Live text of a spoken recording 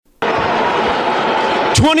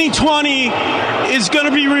2020 is going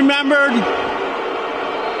to be remembered.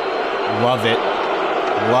 Love it.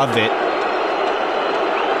 Love it.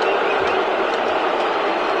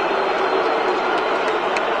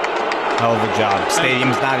 Hell of a job.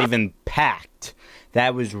 Stadium's not even packed.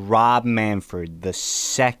 That was Rob Manfred, the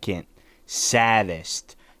second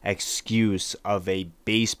saddest excuse of a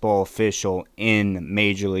baseball official in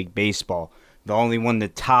Major League Baseball. The only one to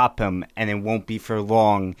top him, and it won't be for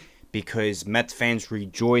long, because Mets fans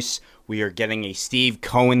rejoice. We are getting a Steve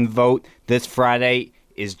Cohen vote this Friday.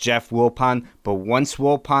 Is Jeff Wilpon. But once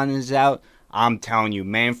Wilpon is out, I'm telling you,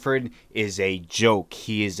 Manfred is a joke.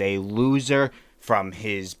 He is a loser, from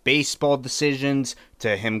his baseball decisions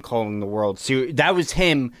to him calling the World Series. That was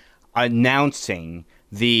him announcing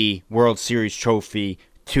the World Series trophy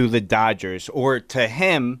to the Dodgers. Or to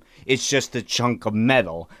him, it's just a chunk of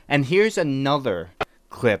metal. And here's another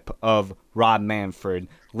clip of Rob Manfred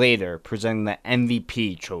later presenting the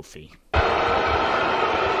MVP trophy.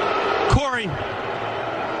 Corey,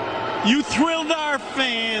 you thrilled our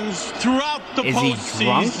fans throughout the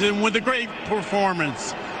postseason with a great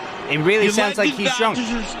performance. It really sounds like he's drunk.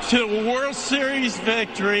 To a World Series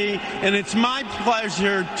victory, and it's my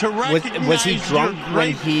pleasure to recognize was he drunk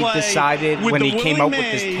when he decided, when he came up with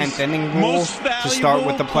this 10th inning rule to start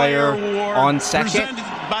with the player on second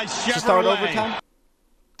to start overtime?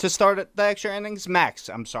 To start the extra innings? Max,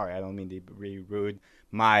 I'm sorry, I don't mean to be rude.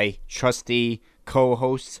 My trusty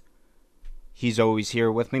co-host, he's always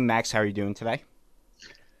here with me. Max, how are you doing today?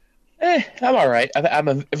 I'm all right.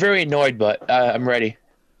 I'm very annoyed, but I'm ready.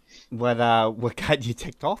 What got you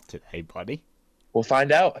ticked off today, buddy? We'll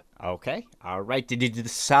find out. Okay. All right. Did you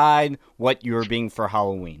decide what you were being for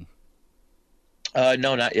Halloween?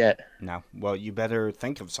 No, not yet. No. Well, you better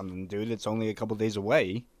think of something, dude. It's only a couple days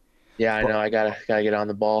away. Yeah, I know. I gotta get on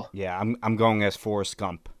the ball. Yeah, I'm going as Forrest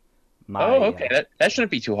Gump. Okay. That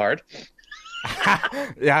shouldn't be too hard.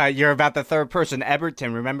 Yeah, you're about the third person.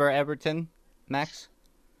 Eberton. Remember Eberton, Max?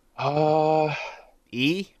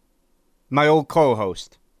 E? My old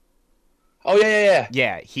co-host. Oh, yeah.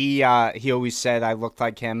 Yeah, he always said I looked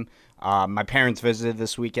like him. My parents visited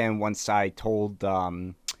this weekend. Once I told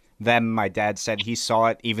them, my dad said he saw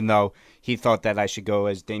it, even though he thought that I should go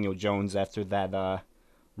as Daniel Jones after that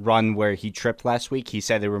run where he tripped last week. He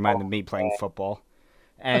said it reminded me playing football.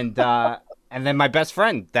 And then my best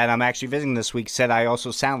friend that I'm actually visiting this week said I also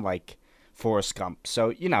sound like Forrest Gump.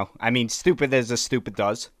 So, I mean, stupid as a stupid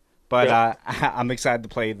does. But I'm excited to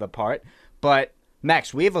play the part. But,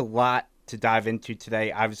 Max, we have a lot to dive into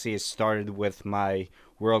today. Obviously, it started with my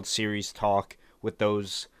World Series talk with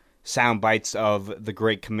those sound bites of the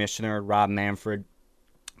great commissioner, Rob Manfred.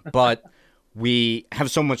 But we have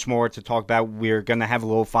so much more to talk about. We're going to have a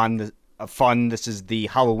little fun. This is the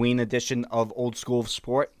Halloween edition of Old School of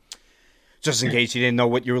Sport. Just in case you didn't know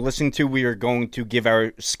what you were listening to, we are going to give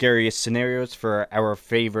our scariest scenarios for our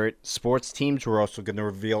favorite sports teams. We're also going to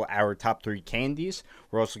reveal our top 3 candies.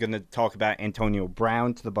 We're also going to talk about Antonio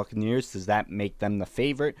Brown to the Buccaneers. Does that make them the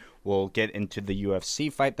favorite? We'll get into the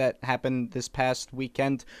UFC fight that happened this past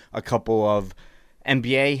weekend. A couple of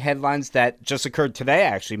NBA headlines that just occurred today,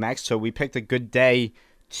 actually, Max. So we picked a good day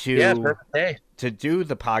to do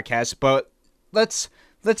the podcast. But let's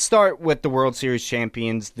start with the World Series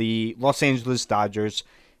champions, the Los Angeles Dodgers.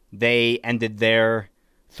 They ended their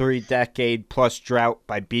 3-decade-plus drought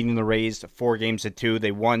by beating the Rays 4-2.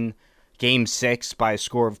 They won Game 6 by a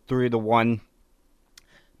score of 3-1.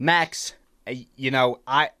 Max,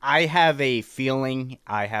 I have a feeling,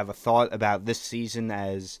 I have a thought about this season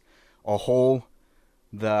as a whole,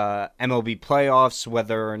 the MLB playoffs,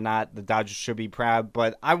 whether or not the Dodgers should be proud,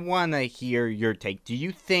 but I want to hear your take. Do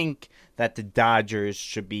you think that the Dodgers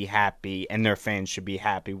should be happy and their fans should be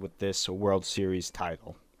happy with this World Series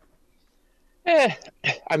title?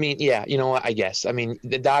 I mean, yeah, you know what, I guess. I mean,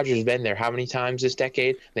 the Dodgers have been there how many times this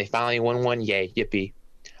decade? They finally won one. Yay, yippee.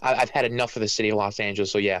 I've had enough of the city of Los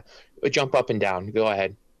Angeles, so yeah, jump up and down. Go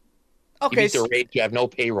ahead. Okay. You beat the Rays, you have no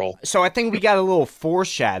payroll. So I think we got a little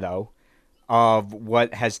foreshadow of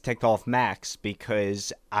what has ticked off Max,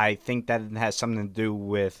 because I think that it has something to do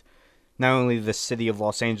with not only the city of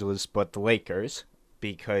Los Angeles, but the Lakers,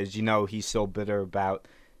 because, he's still bitter about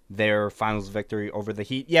their finals victory over the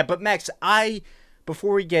Heat. Yeah, but Max,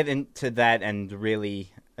 before we get into that and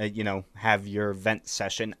really, have your vent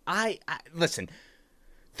session, I listen,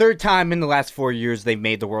 third time in the last 4 years they've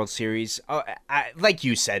made the World Series. Like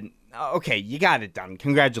you said, okay, you got it done.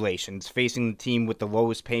 Congratulations. Facing the team with the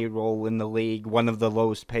lowest payroll in the league, one of the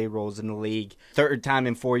lowest payrolls in the league. Third time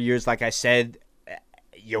in 4 years, like I said,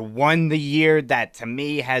 you won the year that, to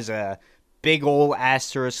me, has a big old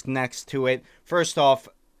asterisk next to it. First off,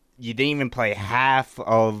 You didn't even play half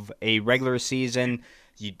of a regular season.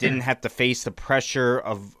 You didn't have to face the pressure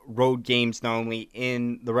of road games, not only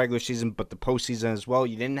in the regular season, but the postseason as well.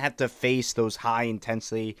 You didn't have to face those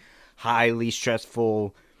high-intensity, highly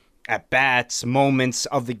stressful at-bats, moments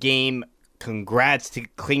of the game. Congrats to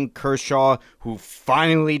Clayton Kershaw, who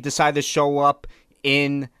finally decided to show up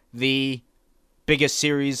in the biggest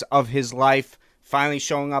series of his life, finally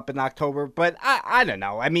showing up in October. But I don't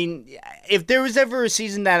know. I mean, if there was ever a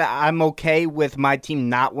season that I'm okay with my team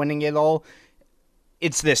not winning it all,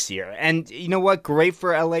 it's this year. And you know what? Great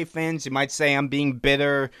for LA fans. You might say I'm being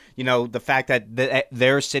bitter. You know, the fact that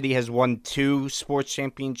their city has won 2 sports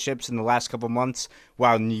championships in the last couple months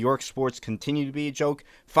while New York sports continue to be a joke.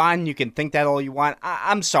 Fine, you can think that all you want.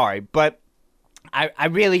 I'm sorry, but I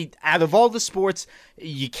really, out of all the sports,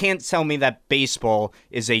 you can't tell me that baseball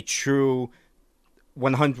is a true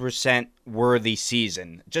 100% worthy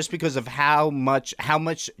season just because of how much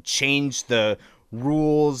changed the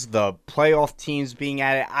rules, the playoff teams being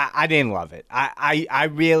at it. I didn't love it. I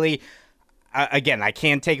really, again, I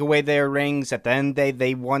can't take away their rings. At the end of the day,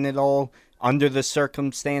 they won it all under the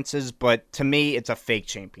circumstances, but to me, it's a fake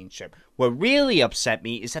championship. What really upset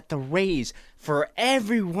me is that the Rays, for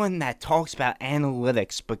everyone that talks about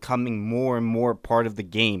analytics becoming more and more part of the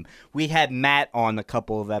game, we had Matt on a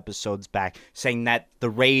couple of episodes back saying that the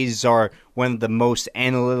Rays are one of the most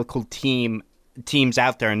analytical teams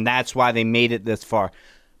out there, and that's why they made it this far.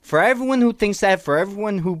 For everyone who thinks that, for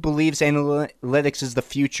everyone who believes analytics is the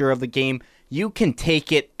future of the game, you can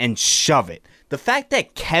take it and shove it. The fact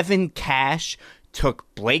that Kevin Cash took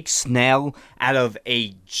Blake Snell out of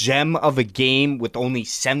a gem of a game with only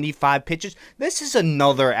 75 pitches. This is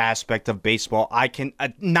another aspect of baseball. 9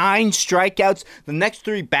 strikeouts. The next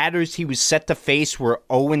 3 batters he was set to face were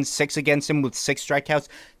 0-6 against him with 6 strikeouts.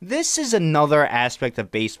 This is another aspect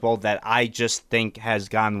of baseball that I just think has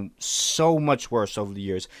gotten so much worse over the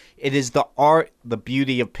years. It is the art, the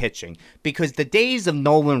beauty of pitching. Because the days of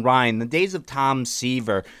Nolan Ryan, the days of Tom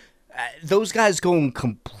Seaver, those guys going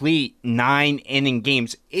complete 9-inning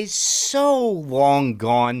games is so long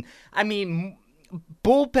gone. I mean,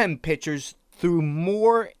 bullpen pitchers threw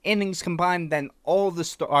more innings combined than all the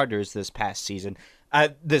starters this past postseason.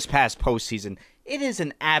 It is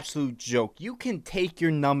an absolute joke. You can take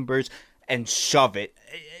your numbers and shove it.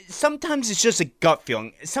 Sometimes it's just a gut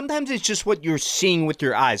feeling. Sometimes it's just what you're seeing with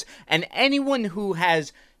your eyes. And anyone who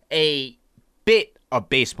has a bit of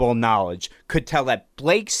baseball knowledge could tell that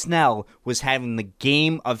Blake Snell was having the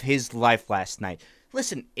game of his life last night.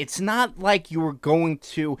 Listen, it's not like you were going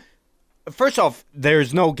to... First off,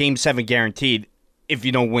 there's no Game 7 guaranteed if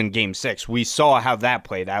you don't win Game 6. We saw how that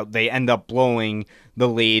played out. They end up blowing the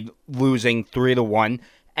lead, losing 3-1.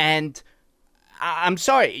 And I'm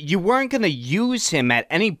sorry, you weren't going to use him at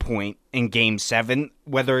any point in Game 7,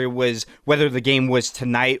 whether the game was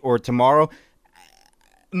tonight or tomorrow.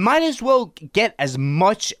 Might as well get as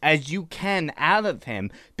much as you can out of him,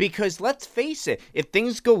 because let's face it, if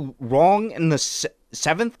things go wrong in the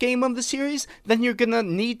 7th game of the series, then you're going to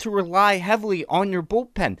need to rely heavily on your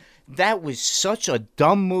bullpen. That was such a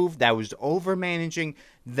dumb move. That was over-managing.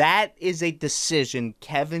 That is a decision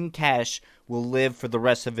Kevin Cash will live for the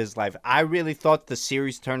rest of his life. I really thought the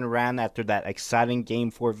series turned around after that exciting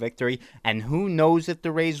Game 4 victory, and who knows if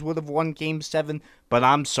the Rays would have won Game 7, but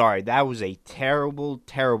I'm sorry, that was a terrible,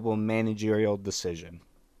 terrible managerial decision.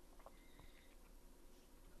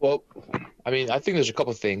 Well, I mean, I think there's a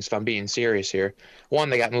couple of things, if I'm being serious here. One,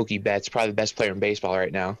 they got Mookie Betts, probably the best player in baseball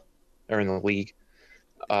right now, or in the league.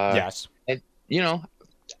 Yes. And, you know,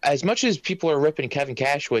 as much as people are ripping Kevin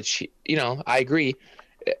Cash, which, you know, I agree,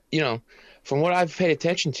 you know, from what I've paid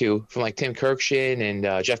attention to from like Tim Kirkshin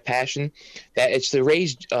and Jeff Passan, that it's the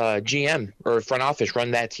Rays GM or front office run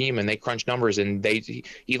that team and they crunch numbers and he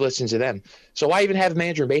listens to them. So why even have a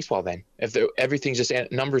manager in baseball then if everything's just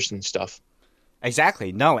numbers and stuff?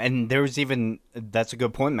 Exactly. No, and there was even, that's a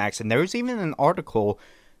good point, Max, and there was even an article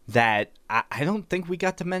that I don't think we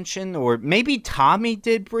got to mention, or maybe Tommy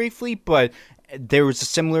did briefly, but there was a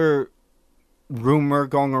similar rumor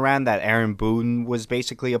going around that Aaron Boone was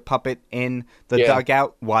basically a puppet in the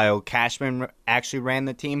dugout while Cashman actually ran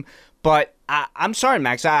the team. But I'm sorry,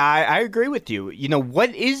 Max, I agree with you. You know,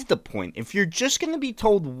 what is the point? If you're just going to be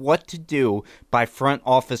told what to do by front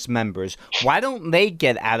office members, why don't they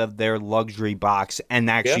get out of their luxury box and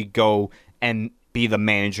actually go and be the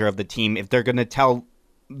manager of the team if they're going to tell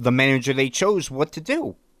the manager they chose what to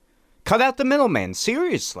do? Cut out the middleman,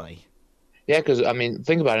 seriously. Yeah, because, I mean,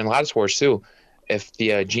 think about it in a lot of sports, too. If the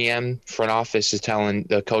GM front office is telling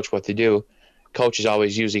the coach what to do, coach is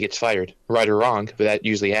always usually gets fired, right or wrong, but that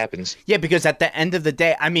usually happens. Yeah, because at the end of the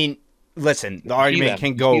day, I mean, listen, the argument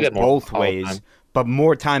can go both ways, but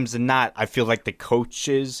more times than not, I feel like the coach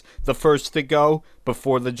is the first to go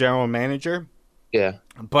before the general manager. Yeah.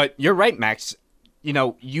 But you're right, Max. You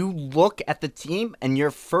know, you look at the team and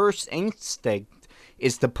your first instinct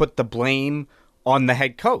is to put the blame on the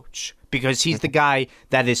head coach because he's the guy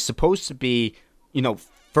that is supposed to be, you know,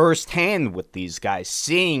 firsthand with these guys,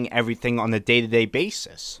 seeing everything on a day-to-day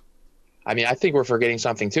basis. I mean, I think we're forgetting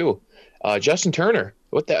something too. Justin Turner.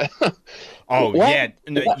 What the? What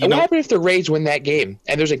happened if the Rays win that game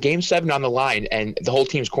and there's a Game 7 on the line and the whole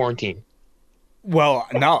team's quarantined? Well,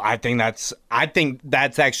 no, I think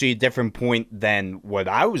that's actually a different point than what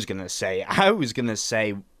I was gonna say. I was gonna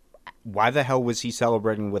say, why the hell was he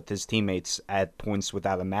celebrating with his teammates at points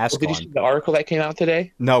without a mask Did on? you see the article that came out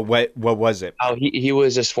today? No, what was it? Oh, he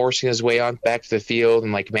was just forcing his way on back to the field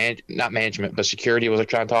and like not management, but security was like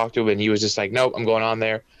trying to talk to him, and he was just like, nope, I'm going on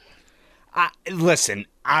there. Listen,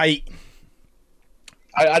 I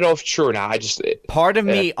don't know if it's true or not. Part of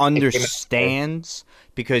me understands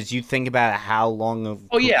because you think about how long of.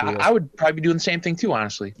 Oh yeah, I would probably be doing the same thing too,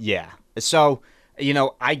 honestly. Yeah, so you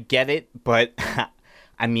know I get it, but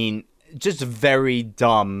I mean, just a very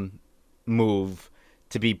dumb move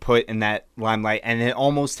to be put in that limelight, and it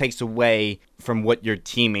almost takes away from what your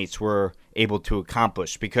teammates were able to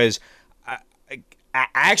accomplish because.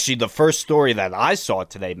 Actually, the first story that I saw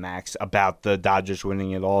today, Max, about the Dodgers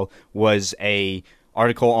winning it all was a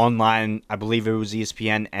article online. I believe it was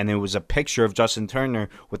ESPN, and it was a picture of Justin Turner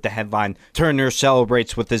with the headline, "Turner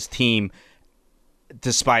celebrates with his team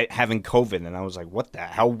despite having COVID." And I was like, what the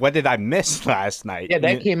hell? What did I miss last night? Yeah,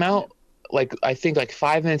 that came out, I think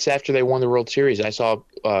 5 minutes after they won the World Series. I saw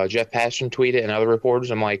Jeff Passan tweet it and other reporters.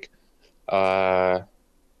 I'm like, I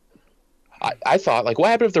thought, like, what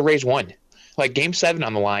happened if the Rays won? Like Game 7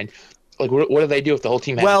 on the line, like what do they do if the whole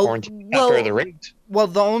team has quarantine after the Rays? Well,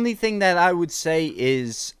 the only thing that I would say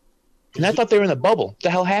is, and I thought they were in the bubble. What the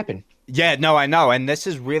hell happened? Yeah, no, I know, and this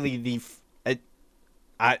is really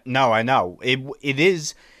I know it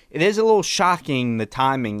is a little shocking the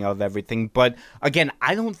timing of everything, but again,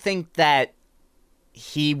 I don't think that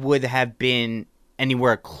he would have been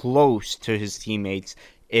anywhere close to his teammates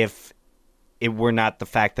if it were not the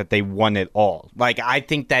fact that they won it all. Like I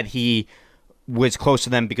think that he was close to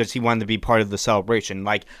them because he wanted to be part of the celebration.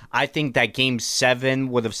 Like, I think that Game 7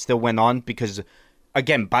 would have still went on because,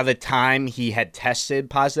 again, by the time he had tested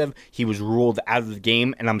positive, he was ruled out of the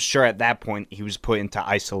game, and I'm sure at that point he was put into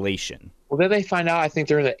isolation. Well, then they find out, I think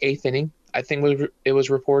they're in the 8th inning, I think it was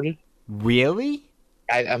reported. Really?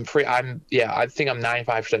 I think I'm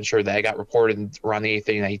 95% sure that it got reported around the 8th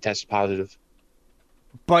inning that he tested positive.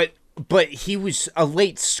 But he was a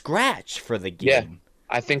late scratch for the game. Yeah.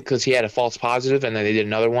 I think because he had a false positive, and then they did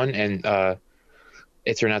another one, and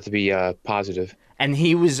it turned out to be positive. And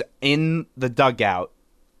he was in the dugout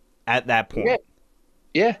at that point.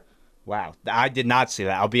 Yeah. Wow. I did not see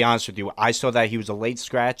that. I'll be honest with you. I saw that he was a late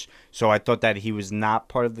scratch, so I thought that he was not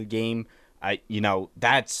part of the game.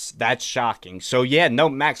 That's shocking. So, yeah, no,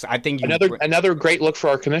 Max, I think another great look for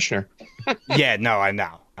our commissioner. Yeah, no, I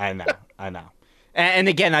know. And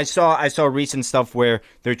again, I saw recent stuff where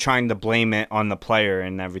they're trying to blame it on the player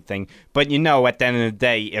and everything. But at the end of the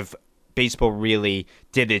day, if baseball really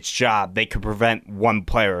did its job, they could prevent one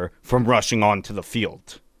player from rushing onto the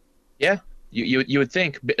field. Yeah, you would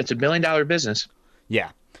think it's $1 billion business.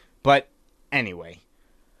 Yeah, but anyway,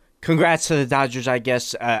 congrats to the Dodgers. I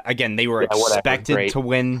guess again they were expected to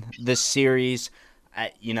win this series.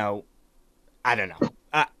 I don't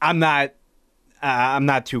know. I'm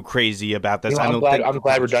not too crazy about this. I'm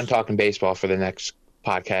glad we're done talking baseball for the next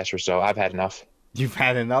podcast or so. I've had enough. You've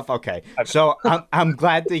had enough? Okay. So I'm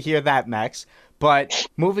glad to hear that, Max. But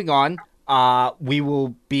moving on, we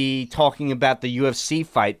will be talking about the UFC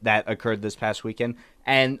fight that occurred this past weekend.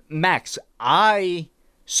 And Max, I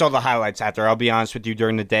saw the highlights after. I'll be honest with you,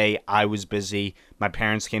 during the day, I was busy. My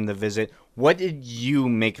parents came to visit. What did you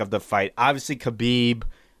make of the fight? Obviously, Khabib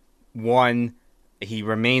won. He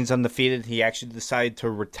remains undefeated. He actually decided to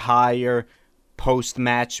retire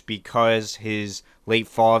post-match because his late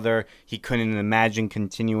father, he couldn't imagine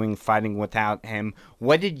continuing fighting without him.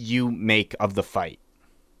 What did you make of the fight?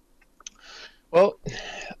 Well,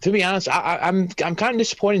 to be honest, I'm kind of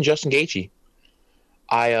disappointed in Justin Gaethje.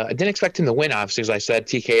 I didn't expect him to win, obviously, as I said,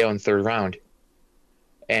 TKO in the 3rd round.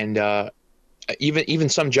 And even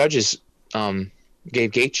some judges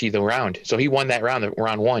gave Gaethje the round. So he won that round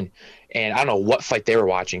 1. And I don't know what fight they were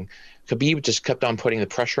watching. Khabib just kept on putting the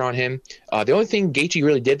pressure on him. The only thing Gaethje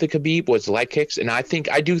really did to Khabib was leg kicks. And I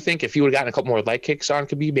do think if he would have gotten a couple more leg kicks on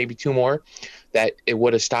Khabib, maybe 2 more, that it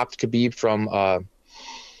would have stopped Khabib from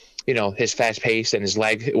his fast pace and his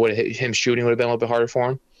leg, him shooting would have been a little bit harder for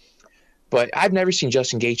him. But I've never seen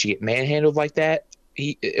Justin Gaethje get manhandled like that.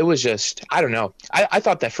 It was just, I don't know. I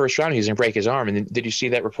thought that first round he was going to break his arm. And did you see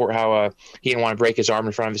that report how he didn't want to break his arm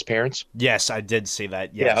in front of his parents? Yes, I did see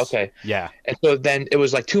that. Yes. Yeah, okay. Yeah. And so then it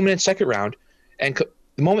was like 2 minutes second round. And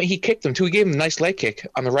the moment he kicked him, too, he gave him a nice leg kick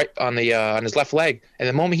on his left leg. And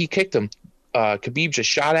the moment he kicked him, Khabib just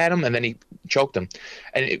shot at him and then he choked him.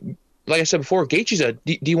 And like I said before, Gaethje's a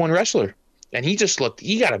D1 wrestler. And he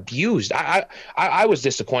got abused. I was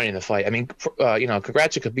disappointed in the fight. I mean,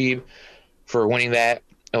 congrats to Khabib for winning that.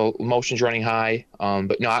 Emotions running high.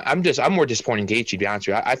 But no, I'm more disappointed in Gaethje, to be honest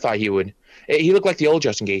with you. I thought he looked like the old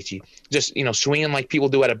Justin Gaethje, just, swinging like people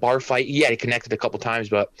do at a bar fight. Yeah, he connected a couple times,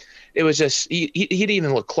 but it was just, he didn't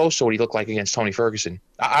even look close to what he looked like against Tony Ferguson.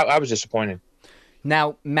 I was disappointed.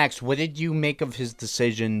 Now, Max, what did you make of his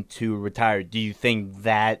decision to retire? Do you think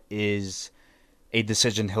that is a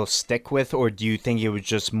decision he'll stick with, or do you think it was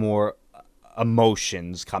just more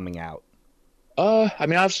emotions coming out? I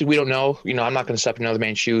mean, obviously we don't know. I'm not going to step in another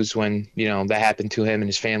man's shoes when, that happened to him and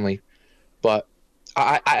his family. But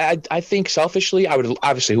I think selfishly, I would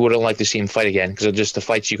obviously who would have liked to see him fight again because of just the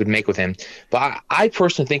fights you could make with him. But I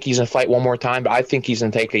personally think he's going to fight one more time. But I think he's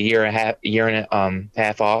going to take a year and a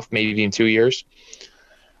half off, maybe even 2 years.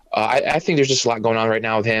 I think there's just a lot going on right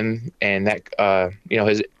now with him and that,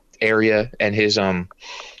 his area and his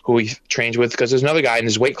who he trains with, because there's another guy in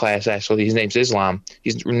his weight class, actually. His name's Islam.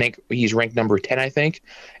 He's ranked number 10, I think,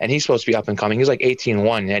 and he's supposed to be up and coming. He's like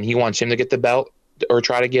 18-1, and he wants him to get the belt or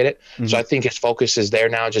try to get it. Mm-hmm. So I think his focus is there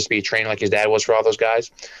now, just be a trainer like his dad was for all those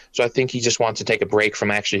guys. So I think he just wants to take a break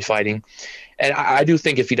from actually fighting. And I do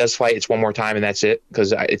think if he does fight, it's one more time and that's it,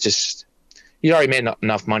 because it's just he's already made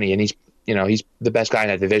enough money, and he's the best guy in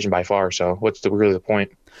that division by far. So what's really the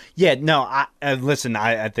point? Yeah, no, listen,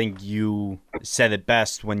 I think you said it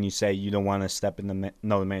best when you say you don't want to step in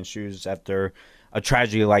another man's shoes after a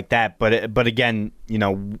tragedy like that. But again,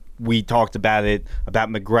 we talked about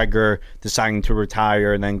McGregor deciding to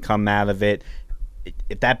retire and then come out of it.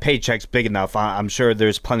 If that paycheck's big enough, I'm sure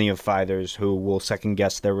there's plenty of fighters who will second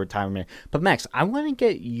guess their retirement. But Max, I want to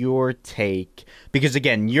get your take, because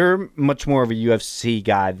again, you're much more of a UFC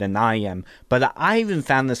guy than I am, but I even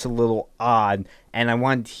found this a little odd, and I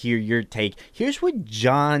wanted to hear your take. Here's what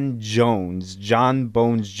John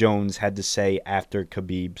Bones Jones had to say after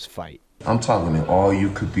Khabib's fight. I'm talking to all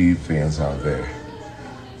you Khabib fans out there.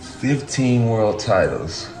 15 world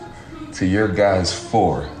titles to your guys'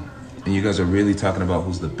 4. And you guys are really talking about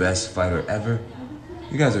who's the best fighter ever?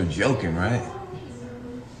 You guys are joking, right?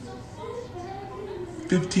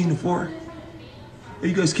 15-4? Are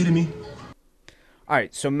you guys kidding me? All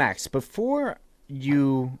right, so Max, before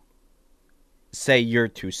you say your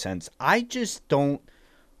 2 cents, I just don't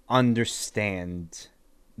understand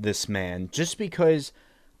this man. Just because,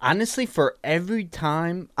 honestly, for every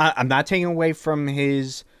time, I'm not taking away from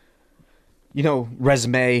his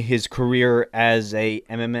resume, his career as a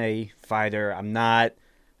MMA fighter. I'm not,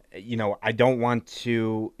 I don't want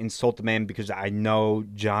to insult the man, because I know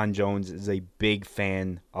John Jones is a big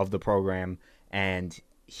fan of the program and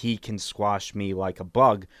he can squash me like a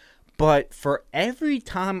bug. But for every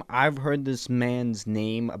time I've heard this man's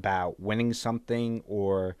name about winning something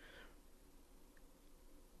or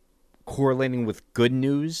correlating with good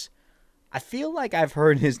news, I feel like I've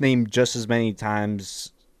heard his name just as many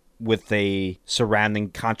times with a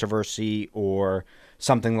surrounding controversy or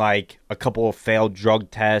something like a couple of failed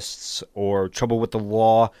drug tests or trouble with the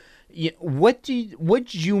law. What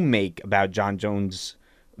did you make about John Jones'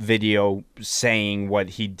 video saying what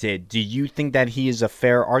he did? Do you think that he is a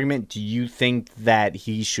fair argument? Do you think that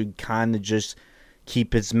he should kind of just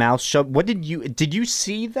keep his mouth shut? Did you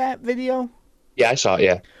see that video? Yeah, I saw it.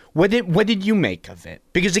 Yeah. What did you make of it?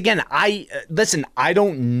 Because again, I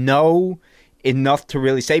don't know enough to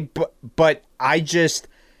really say, but I just,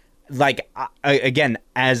 again,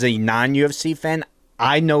 as a non-UFC fan,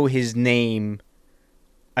 I know his name.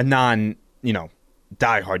 A diehard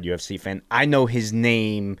UFC fan, I know his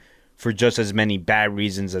name for just as many bad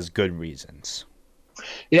reasons as good reasons.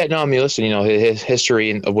 Yeah, no, I mean, listen, his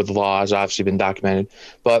history with the law has obviously been documented,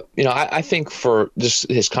 but I think for just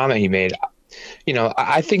his comment he made,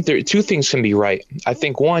 I think there 2 things can be right. I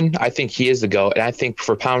think one, I think he is the GOAT, and I think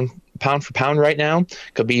for pound for pound right now,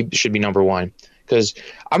 Khabib should be number 1. Because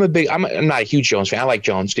I'm not a huge Jones fan. I like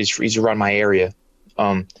Jones because he's around my area.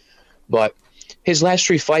 But his last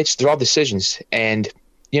 3 fights, they're all decisions. And,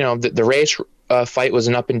 the Reyes fight was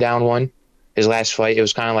an up and down one. His last fight, it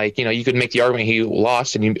was kind of like, you could make the argument he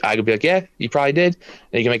lost, and I could be like, yeah, you probably did.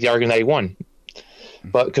 And you can make the argument that he won.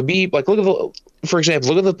 But Khabib, for example,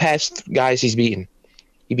 look at the past guys he's beaten.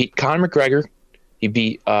 He beat Conor McGregor. He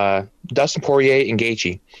beat Dustin Poirier and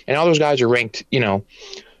Gaethje, and all those guys are ranked,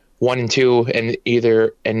 1 and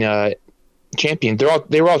 2, and champion.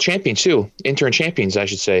 They were all champions too, interim champions, I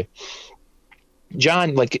should say.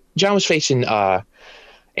 John was facing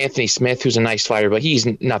Anthony Smith, who's a nice fighter, but he's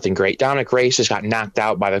nothing great. Dominic Reyes just got knocked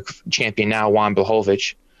out by the champion now, Juan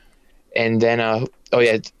Blachowicz. And then,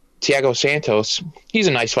 Thiago Santos, he's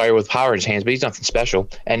a nice fighter with power in his hands, but he's nothing special.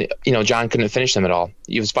 And, John couldn't finish them at all.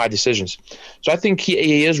 It was 5 decisions. So I think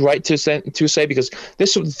he is right to say, because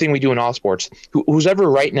this is the thing we do in all sports. Who's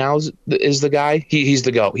ever right now is the guy, he's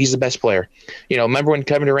the GOAT. He's the best player. Remember when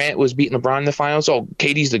Kevin Durant was beating LeBron in the finals? Oh,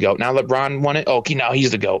 KD's the GOAT. Now LeBron won it. Oh, now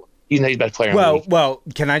he's the GOAT. He's the best player in the league. Well,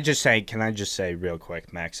 can I just say real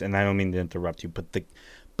quick, Max, and I don't mean to interrupt you,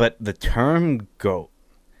 but the term GOAT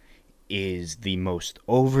is the most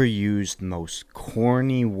overused, most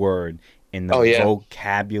corny word in the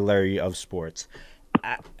vocabulary of sports.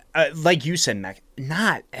 Like you said, Max,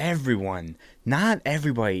 not everybody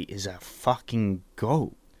is a fucking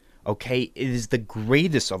GOAT. Okay, it is the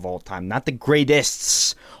greatest of all time, not the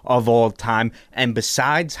greatest of all time. And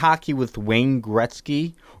besides hockey with Wayne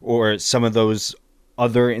Gretzky or some of those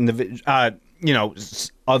other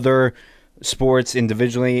other sports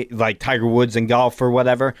individually, like Tiger Woods and golf or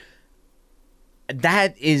whatever,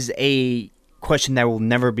 that is a question that will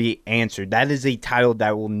never be answered. That is a title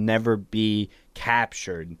that will never be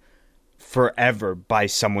captured forever by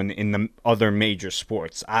someone in the other major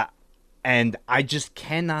sports. And I just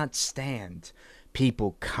cannot stand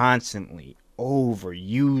people constantly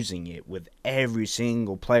overusing it with every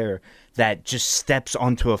single player that just steps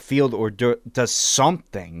onto a field or does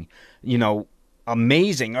something,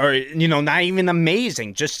 amazing, or, not even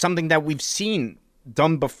amazing, just something that we've seen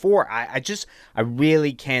done before. I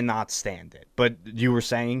really cannot stand it. But you were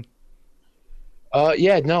saying?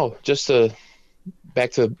 Just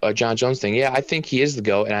back to the John Jones thing. Yeah, I think he is the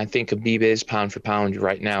GOAT, and I think Khabib is pound for pound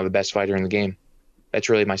right now the best fighter in the game. That's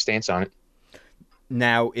really my stance on it.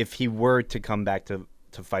 Now, if he were to come back to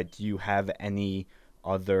fight, do you have any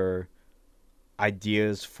other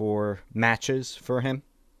ideas for matches for him?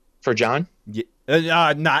 For John?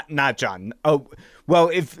 Yeah, not John. Oh, well,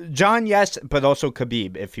 if John, yes, but also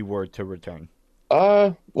Khabib if he were to return.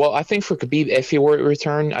 Well, I think for Khabib, if he were to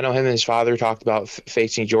return, I know him and his father talked about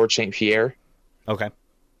facing George St. Pierre. Okay.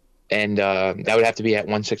 And that would have to be at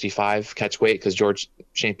 165 catch weight, because George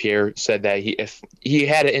St. Pierre said that if he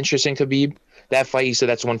had an interest in Khabib, that fight, he said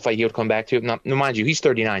that's one fight he would come back to. Now, mind you, he's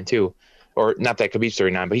 39 too. Or not that Khabib's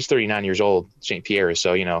 39, but he's 39 years old, St. Pierre.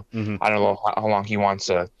 So, I don't know how long he wants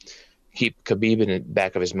to keep Khabib in the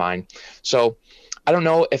back of his mind. So I don't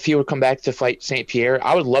know if he would come back to fight St. Pierre.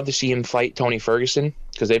 I would love to see him fight Tony Ferguson,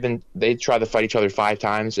 because they tried to fight each other 5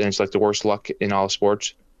 times, and it's like the worst luck in all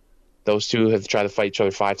sports. Those two have tried to fight each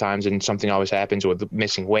other 5 times, and something always happens with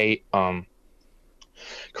missing weight.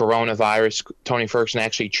 Coronavirus. Tony Ferguson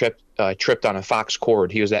actually tripped on a Fox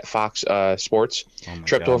cord. He was at Fox Sports,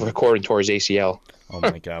 tripped over a cord and tore his ACL. Oh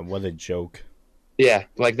my God, what a joke. Yeah,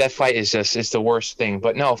 like that fight is it's the worst thing.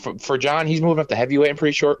 But no, for John, he's moving up to heavyweight, I'm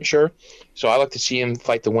pretty sure. So I like to see him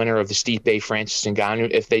fight the winner of the Stipe Francis Ngannou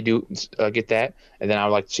if they do get that. And then I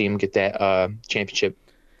would like to see him get that championship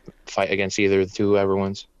fight against either of the two, whoever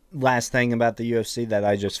wins. Last thing about the UFC that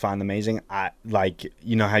I just found amazing, how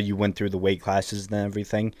you went through the weight classes and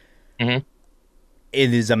everything. Mm-hmm.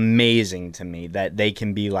 It is amazing to me that they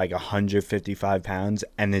can be like 155 pounds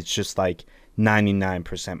and it's just like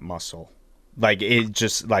 99% muscle. Like, it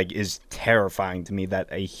just is terrifying to me that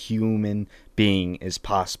a human being is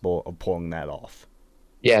possible of pulling that off.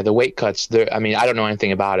 Yeah, the weight cuts. I don't know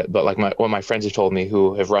anything about it, but like what my friends have told me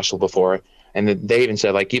who have wrestled before. And they even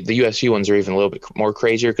said, like, the UFC ones are even a little bit more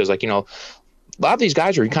crazier because, like, a lot of these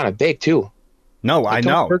guys are kind of big, too. No, like, I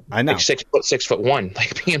know. Like 6'1",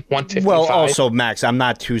 like being 155. Well, also, Max, I'm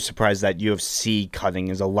not too surprised that UFC cutting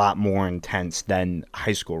is a lot more intense than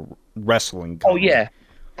high school wrestling cutting. Oh, yeah.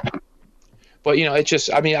 But, it's just,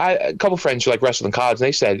 a couple friends who, like, wrestled in college, and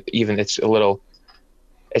they said even it's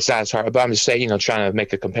not as hard. But I'm just saying, trying to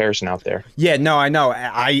make a comparison out there. Yeah, no, I know.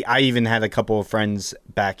 I even had a couple of friends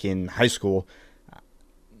back in high school.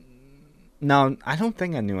 No, I don't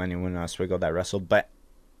think I knew anyone in Oswego that wrestled, but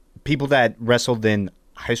people that wrestled in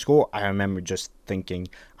high school, I remember just thinking,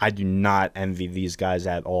 I do not envy these guys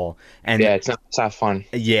at all. And yeah, it's not fun.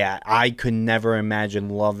 Yeah, I could never imagine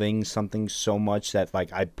loving something so much that,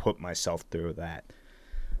 like, I put myself through that.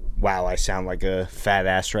 Wow, I sound like a fat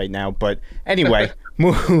ass right now. But anyway,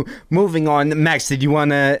 moving on. Max, did you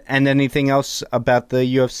want to end anything else about the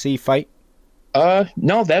UFC fight?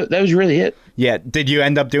 No, that was really it. Yeah, did you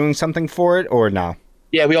end up doing something for it or no?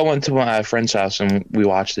 Yeah, we all went to my friend's house and we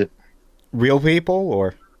watched it. Real people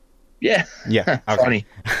or? Yeah. Yeah. Okay. Funny.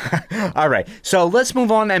 All right. So let's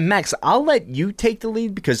move on. And Max, I'll let you take the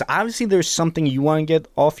lead because obviously there's something you want to get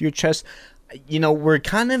off your chest. We're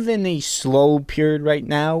kind of in a slow period right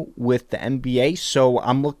now with the NBA, so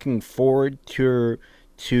I'm looking forward to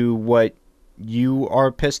what you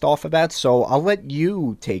are pissed off about. So I'll let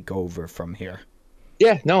you take over from here.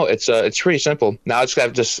 Yeah, no, it's pretty simple. Now I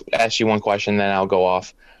just ask you one question, then I'll go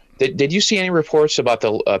off. Did you see any reports about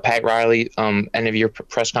the Pat Riley end of year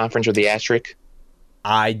press conference with the asterisk?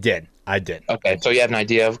 I did. Okay, so you have an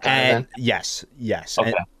idea of kind of then? Yes.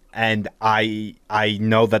 Okay. And I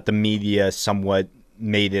know that the media somewhat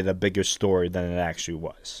made it a bigger story than it actually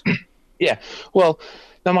was. Yeah. Well,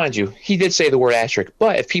 now mind you, he did say the word asterisk,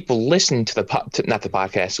 but if people listen to not the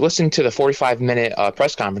podcast, listen to the 45-minute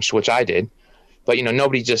press conference, which I did, but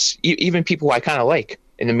nobody even people who I kind of like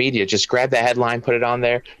in the media just grabbed that headline, put it on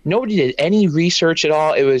there. Nobody did any research at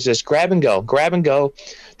all. It was just grab and go.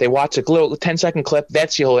 They watch a little 10-second clip.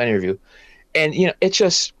 That's the whole interview. And, it's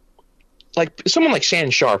just like someone like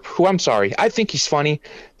Shannon Sharp, who I'm sorry, I think he's funny,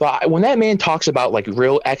 but when that man talks about like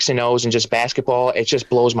real X and O's and just basketball, it just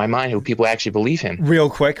blows my mind who people actually believe him. Real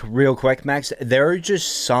quick, Max, there are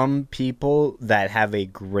just some people that have a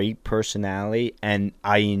great personality and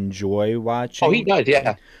I enjoy watching. Oh, he does,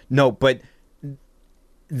 yeah. No, but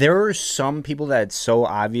there are some people that it's so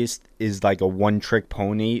obvious is like a one-trick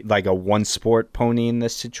pony, like a one-sport pony in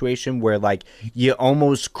this situation where like you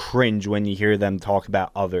almost cringe when you hear them talk about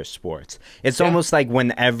other sports. It's almost like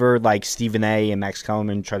whenever like Stephen A. and Max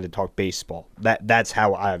Kellerman try to talk baseball. That's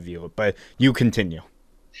how I view it. But you continue.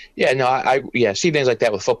 Yeah, no, I Stephen A's like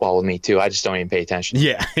that with football with me too. I just don't even pay attention.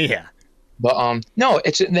 Yeah. But no,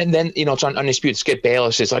 it's then it's on Undisputed. Skip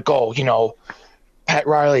Bayless is like, Pat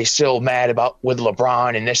Riley is still mad with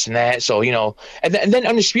LeBron and this and that. So, and then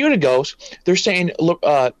Undisputed goes, they're saying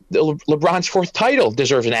LeBron's fourth title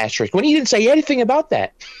deserves an asterisk when he didn't say anything about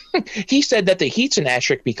that. He said that the Heat's an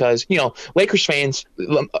asterisk because, Lakers fans,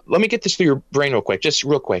 let me get this through your brain just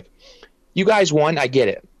real quick. You guys won, I get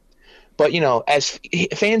it. But, as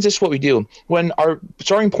fans, this is what we do. When our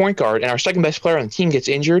starting point guard and our second best player on the team gets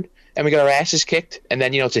injured, and we got our asses kicked, and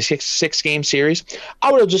then, it's a six-game series, I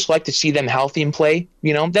would have just liked to see them healthy and play.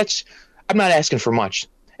 I'm not asking for much.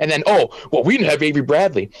 And then, we didn't have Avery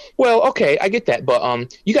Bradley. Well, okay, I get that.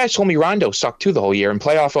 But you guys told me Rondo sucked too the whole year. And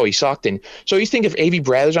playoff, he sucked. And so you think if Avery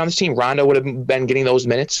Bradley's on this team, Rondo would have been getting those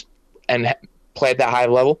minutes and play at that high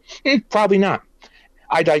level? Probably not.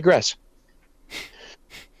 I digress.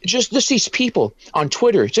 Just these people on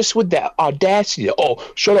Twitter, just with that audacity.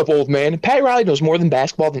 Shut up, old man. Pat Riley knows more than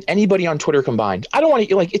basketball than anybody on Twitter combined. I don't want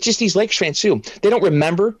to, it's just these Lakers fans too. They don't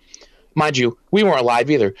remember. Mind you, we weren't alive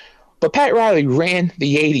either. But Pat Riley ran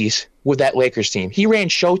the 80s with that Lakers team. He ran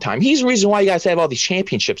Showtime. He's the reason why you guys have all these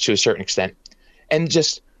championships to a certain extent. And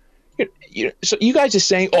just, so you guys just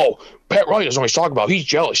saying, Pat Riley doesn't always talk about, he's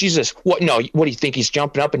jealous. He's just, what do you think he's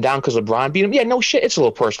jumping up and down because LeBron beat him? Yeah, no shit. It's a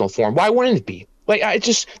little personal for him. Why wouldn't it be?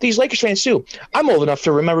 These Lakers fans too. I'm old enough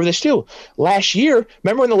to remember this too. Last year,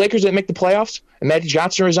 remember when the Lakers didn't make the playoffs and Magic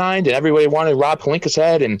Johnson resigned and everybody wanted Rob Pelinka's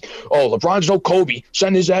head and, LeBron's no Kobe.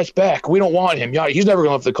 Send his ass back. We don't want him. Yeah, he's never going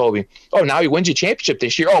to live the Kobe. Now he wins a championship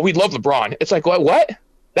this year. We love LeBron. It's like, what?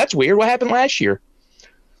 That's weird. What happened last year?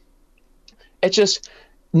 It's just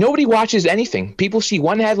nobody watches anything. People see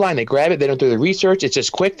one headline, they grab it, they don't do the research. It's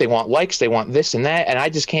just quick. They want likes. They want this and that. And I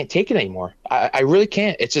just can't take it anymore. I really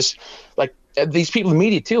can't. It's just like, these people in the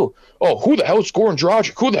media too. Who the hell is Goran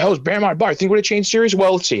Dragic? Who the hell is Bam Adebayo? Think would have changed the series?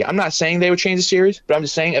 Well, let's see. I'm not saying they would change the series, but I'm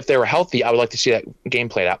just saying if they were healthy, I would like to see that game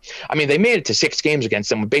played out. I mean, they made it to 6 games against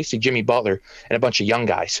them with basically Jimmy Butler and a bunch of young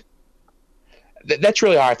guys. That's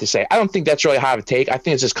really all I have to say. I don't think that's really hard to take. I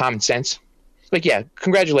think it's just common sense. Like, yeah,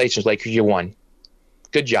 congratulations, Lakers, you won.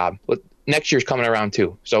 Good job. Next year's coming around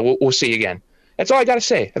too, so we'll see you again. That's all I got to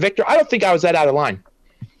say. Victor, I don't think I was that out of line.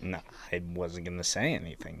 No. I wasn't going to say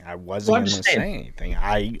anything.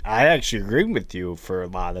 I actually agree with you for a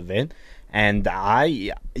lot of it. And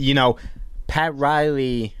Pat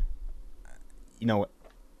Riley,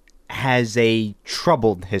 has a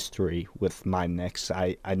troubled history with my Knicks.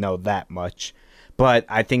 I know that much. But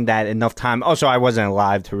I think that enough time. Also, I wasn't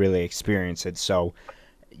alive to really experience it. So,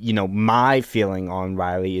 my feeling on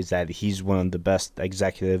Riley is that he's one of the best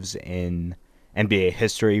executives in NBA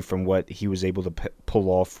history from what he was able to pull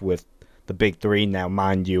off with the big three. Now,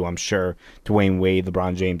 mind you, I'm sure Dwayne Wade,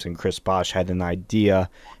 LeBron James, and Chris Bosh had an idea,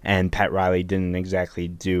 and Pat Riley didn't exactly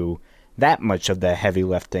do that much of the heavy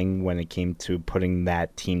lifting when it came to putting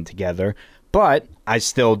that team together. But I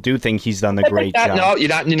still do think he's done a great job. No,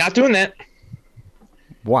 you're not doing that.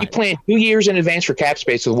 What? He planned 2 years in advance for cap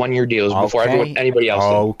space with 1-year deals before anybody else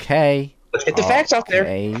did. Okay. Let's get the facts out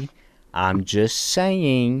there. I'm just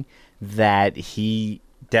saying that he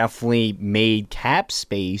definitely made cap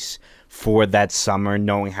space for that summer,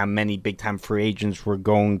 knowing how many big-time free agents were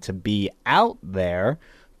going to be out there.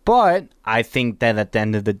 But I think that at the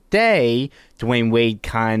end of the day, Dwayne Wade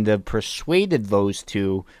kind of persuaded those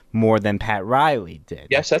two more than Pat Riley did.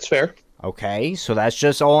 Yes, that's fair. Okay, so that's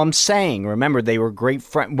just all I'm saying. Remember, they were great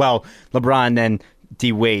friends. Well, LeBron and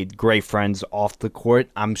D. Wade, great friends off the court.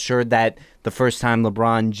 I'm sure that the first time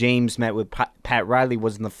LeBron James met with Pat Riley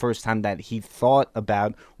wasn't the first time that he thought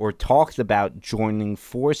about or talked about joining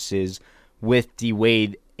forces with D.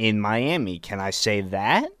 Wade in Miami. Can I say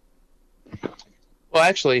that? Well,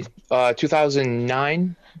 actually,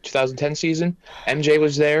 2009, 2010 season, MJ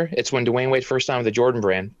was there. It's when Dwayne Wade first time with the Jordan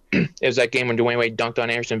brand. It was that game when Dwayne Wade dunked on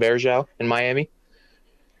Anderson Varejao in Miami.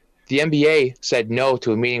 The NBA said no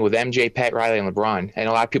to a meeting with MJ, Pat Riley, and LeBron, and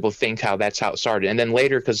a lot of people think that's how it started. And then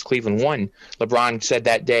later, because Cleveland won, LeBron said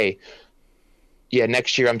that day, "Yeah,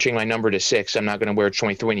 next year I'm changing my number to 6. I'm not going to wear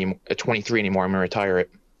 23 anymore. I'm going to retire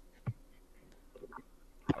it."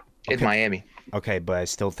 In Miami. Okay, but I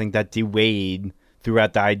still think that D. Wade threw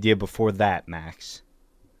out the idea before that, Max.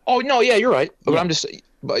 Oh no, yeah, you're right. But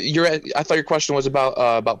Yeah. I thought your question was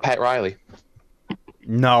about Pat Riley.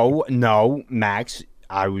 No, Max.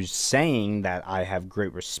 I was saying that I have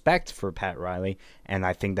great respect for Pat Riley, and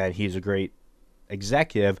I think that he's a great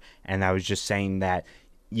executive. And I was just saying that,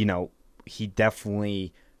 he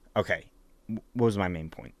definitely. Okay, what was my main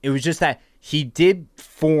point? It was just that he did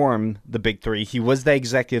form the Big Three. He was the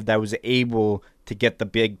executive that was able to get the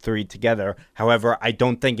Big Three together. However, I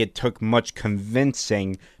don't think it took much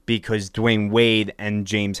convincing because Dwayne Wade and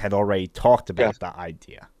James had already talked about the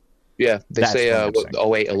idea. Yeah, they That's say what I'm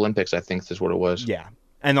saying. 08 Olympics, I think is what it was. Yeah.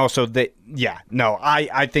 And also,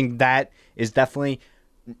 I think that is definitely,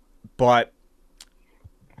 but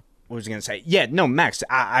what was I going to say? Yeah, no, Max,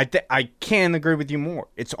 I can't agree with you more.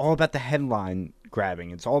 It's all about the headline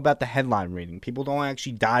grabbing. It's all about the headline reading. People don't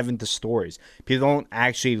actually dive into stories. People don't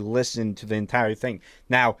actually listen to the entire thing.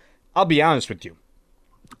 Now, I'll be honest with you.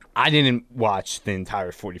 I didn't watch the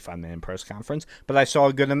entire 45-minute press conference, but I saw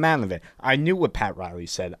a good amount of it. I knew what Pat Riley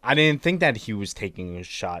said. I didn't think that he was taking a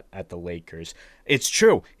shot at the Lakers. It's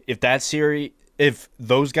true. If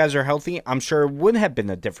those guys are healthy, I'm sure it would have been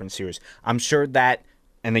a different series. I'm sure that,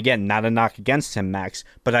 and again, not a knock against him, Max,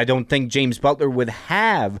 but I don't think James Butler would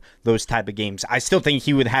have those type of games. I still think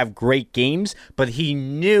he would have great games, but he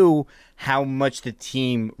knew how much the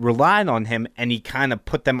team relied on him, and he kind of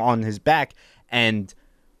put them on his back and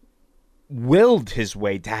willed his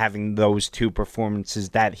way to having those two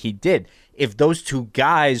performances that he did. If those two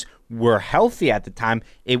guys were healthy at the time,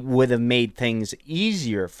 it would have made things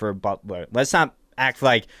easier for Butler. Let's not act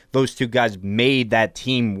like those two guys made that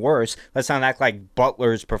team worse. Let's not act like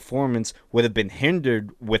Butler's performance would have been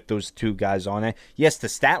hindered with those two guys on it. Yes, the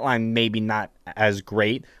stat line maybe not as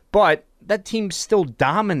great, but that team still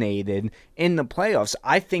dominated in the playoffs.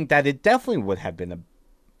 I think that it definitely would have been a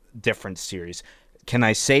different series. Can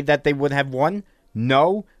I say that they would have won?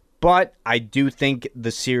 No, but I do think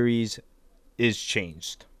the series is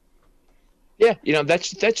changed. Yeah,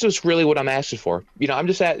 that's just really what I'm asking for. I'm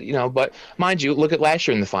just but mind you, look at last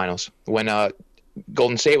year in the finals when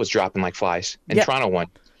Golden State was dropping like flies and Toronto won.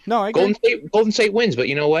 No, I agree. Golden State wins, but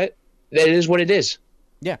you know what? That is what it is.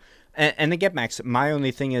 Yeah, and again, Max, my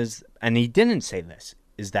only thing is, and he didn't say this,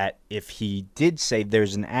 is that if he did say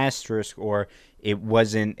there's an asterisk or it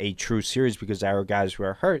wasn't a true series because our guys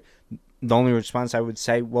were hurt, the only response I would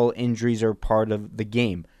say, well, injuries are part of the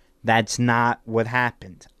game. That's not what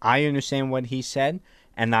happened. I understand what he said,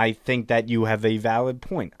 and I think that you have a valid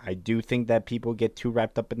point. I do think that people get too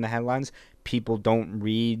wrapped up in the headlines. People don't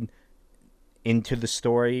read into the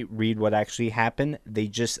story, read what actually happened. They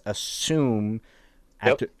just assume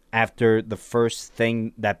after the first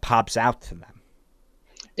thing that pops out to them.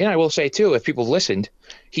 And I will say, too, if people listened,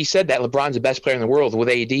 he said that LeBron's the best player in the world with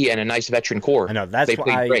AD and a nice veteran core. I know.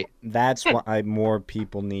 That's why more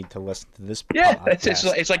people need to listen to this podcast.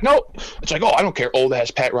 Yeah, it's like, no. It's like, oh, I don't care. Old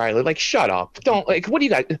ass Pat Riley. Like, shut up. Don't, like, what do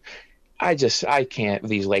you got? I can't.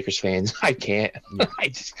 These Lakers fans, I can't. Yeah.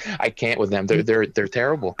 I can't with them. They're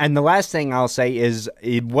terrible. And the last thing I'll say is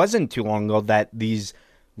it wasn't too long ago that these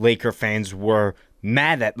Laker fans were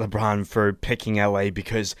mad at LeBron for picking LA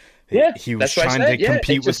because he was trying to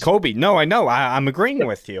compete with Kobe. No, I know. I'm agreeing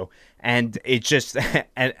with you. And it just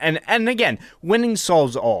and again, winning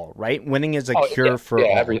solves all, right? Winning is a cure for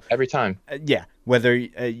all. Every time. Whether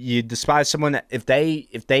you despise someone, if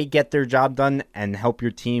they get their job done and help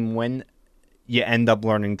your team win, you end up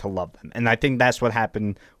learning to love them. And I think that's what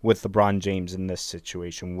happened with LeBron James in this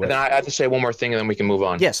situation. And then I have to say one more thing, and then we can move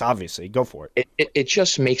on. Yes, obviously. Go for it. It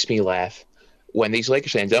just makes me laugh when these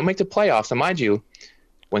Lakers fans don't make the playoffs. And mind you,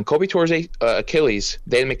 when Kobe tore his Achilles,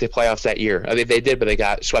 they didn't make the playoffs that year. They did, but they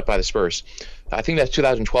got swept by the Spurs. I think that's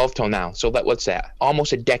 2012 till now. So what's that?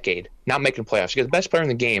 Almost a decade not making playoffs. Because the best player in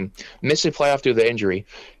the game missed the playoff due to the injury.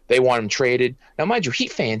 They want him traded. Now, mind you,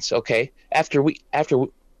 Heat fans, okay, after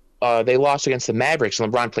they lost against the Mavericks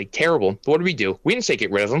and LeBron played terrible, what did we do? We didn't say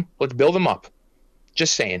get rid of him. Let's build him up.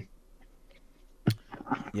 Just saying.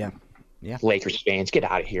 Yeah. Lakers fans, get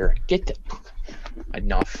out of here.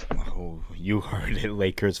 Enough. Oh, you heard it,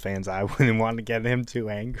 Lakers fans. I wouldn't want to get him too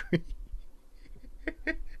angry.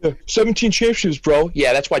 17 championships, bro.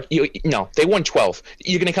 Yeah, that's why. No, they won 12.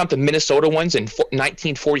 You're going to count the Minnesota ones in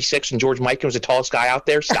 1946 and George Mikan was the tallest guy out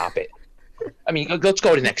there? Stop it. I mean, let's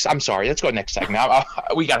go to next. I'm sorry. Let's go to next segment.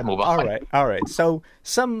 We got to move on. All right. So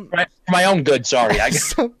for my own good, sorry.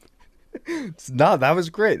 No, that was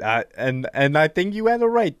great. And I think you had a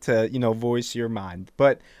right to, voice your mind.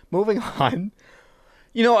 But moving on,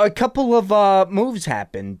 a couple of moves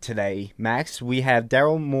happened today, Max. We have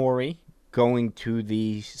Daryl Morey going to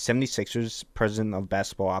the 76ers president of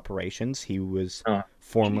basketball operations. He was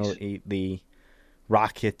formerly the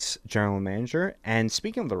Rockets general manager. And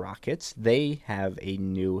speaking of the Rockets, they have a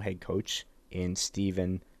new head coach in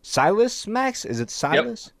Stephen Silas. Max, is it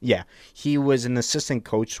Silas? Yep. Yeah. He was an assistant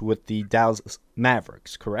coach with the Dallas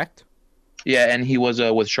Mavericks, correct? Yeah, and he was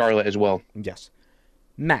with Charlotte as well. Yes.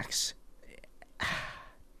 Max,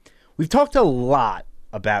 we've talked a lot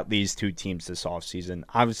about these two teams this offseason.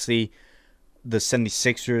 Obviously, the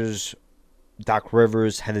 76ers, Doc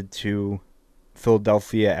Rivers headed to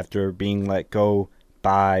Philadelphia after being let go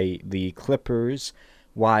by the Clippers,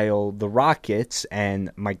 while the Rockets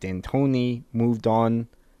and Mike D'Antoni moved on.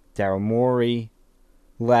 Daryl Morey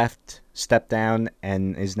left, stepped down,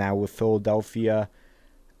 and is now with Philadelphia.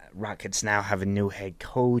 Rockets now have a new head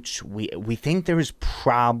coach. We think there's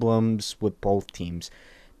problems with both teams.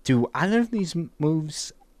 Do either of these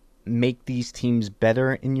moves make these teams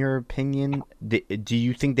better, in your opinion? Do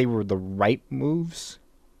you think they were the right moves?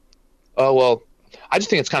 Oh, well, I just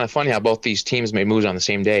think it's kind of funny how both these teams made moves on the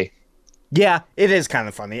same day. Yeah, it is kind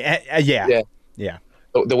of funny. Yeah.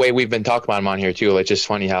 The way we've been talking about them on here, too. It's just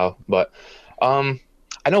funny how. But I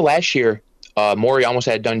know last year, Morey almost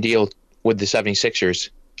had a done deal with the 76ers.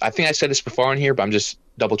 I think I said this before on here, but I'm just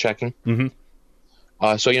double-checking.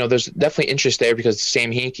 Mm-hmm. So, there's definitely interest there because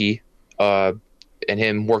Sam Hinkie and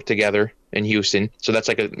him work together in Houston. So that's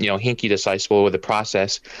like a, Hinkie decisible with the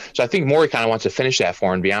process. So I think Morey kind of wants to finish that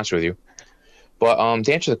for him, to be honest with you. But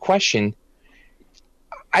to answer the question,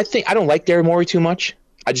 I don't like Daryl Morey too much.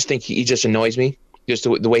 I just think he just annoys me. Just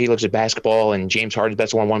the way he looks at basketball, and James Harden's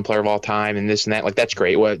best one player of all time, and this and that. Like, that's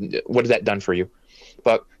great. What has that done for you?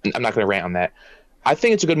 But I'm not going to rant on that. I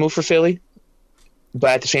think it's a good move for Philly.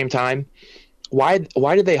 But at the same time, why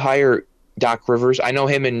did they hire Doc Rivers? I know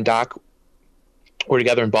him and Doc were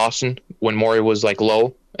together in Boston when Morey was like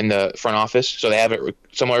low in the front office, so they have a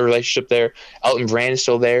somewhat relationship there. Elton Brand is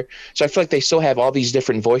still there, so I feel like they still have all these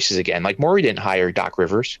different voices again. Like, Morey didn't hire Doc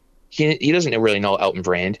Rivers; he doesn't really know Elton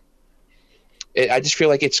Brand. I just feel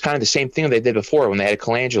like it's kind of the same thing they did before when they had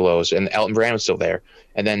Colangelo's and Elton Brand was still there.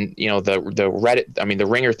 And then the Reddit, the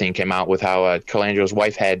Ringer thing came out with how Colangelo's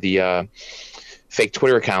wife had the fake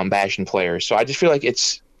Twitter account bashing players. So I just feel like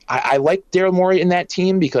I like Daryl Morey in that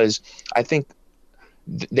team because I think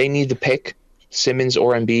they need to pick Simmons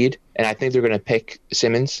or Embiid, and I think they're going to pick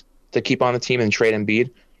Simmons to keep on the team and trade Embiid.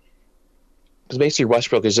 Because basically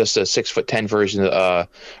Westbrook is just a 6'10" version,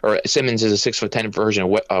 or Simmons is a 6'10"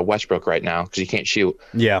 version of Westbrook right now because he can't shoot.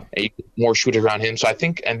 Yeah, and you get more shooters around him. So I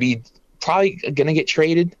think Embiid probably going to get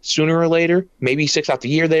traded sooner or later. Maybe 6 out the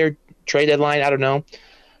year there, trade deadline. I don't know.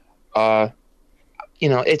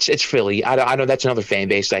 It's Philly. I know that's another fan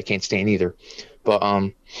base that I can't stand either. But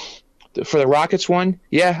for the Rockets one,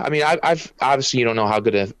 yeah. I've obviously you don't know how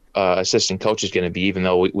good a assistant coach is going to be, even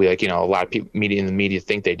though we a lot of people in the media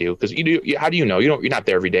think they do, because how do you know? You're not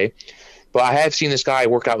there every day. But I have seen this guy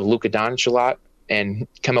work out with Luka Doncic a lot, and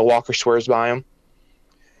Kemba Walker swears by him.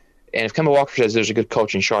 And if Kemba Walker says there's a good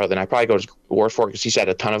coach in Charlotte, then I probably go to word for it because he's had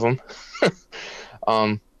a ton of them.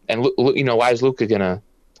 And why is Luka gonna?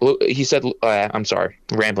 He said, I'm sorry,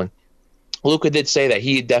 I'm rambling. Luka did say that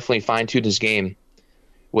he definitely fine-tuned his game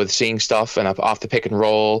with seeing stuff and off the pick and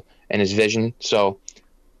roll and his vision. So,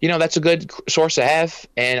 that's a good source to have.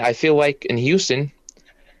 And I feel like in Houston,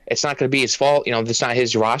 it's not going to be his fault. It's not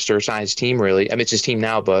his roster. It's not his team, really. It's his team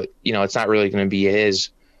now, but, it's not really going to be his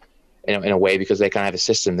in a way because they kind of have a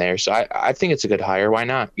system there. So I think it's a good hire. Why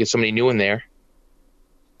not? Get somebody new in there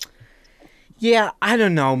Yeah, I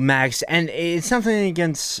don't know, Max, and it's nothing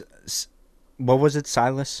against. What was it,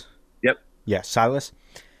 Silas? Yep. Yeah, Silas.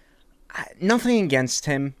 Nothing against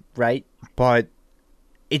him, right? But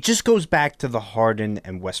it just goes back to the Harden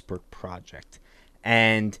and Westbrook project,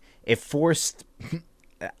 and it forced.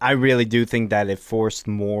 I really do think that it forced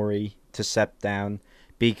Morey to step down,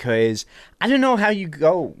 because I don't know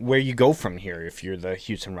where you go from here if you're the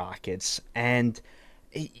Houston Rockets. And,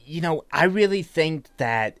 I really think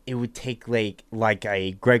that it would take like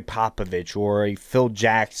a Greg Popovich or a Phil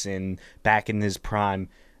Jackson back in his prime,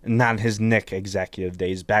 not his Knick executive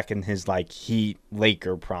days, back in his Heat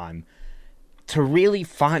Laker prime, to really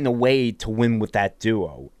find a way to win with that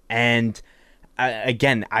duo. And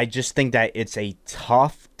again, I just think that it's a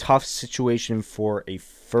tough situation for a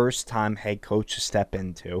first-time head coach to step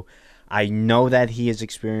into. I know that he has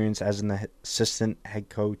experience as an assistant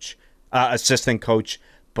coach,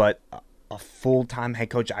 but a full-time head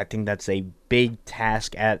coach, I think that's a big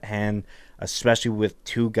task at hand, especially with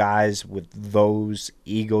two guys with those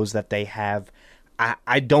egos that they have.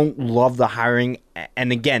 I don't love the hiring,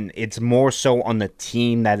 and again, it's more so on the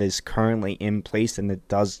team that is currently in place than it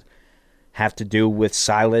does have to do with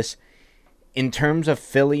Silas. In terms of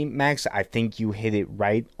Philly, Max, I think you hit it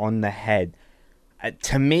right on the head.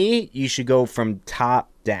 To me, you should go from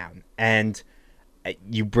top down, and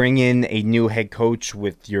you bring in a new head coach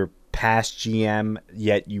with your past GM,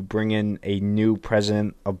 yet you bring in a new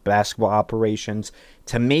president of basketball operations.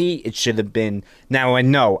 To me, it should have been... Now,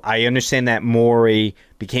 I understand that Morey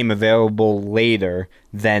became available later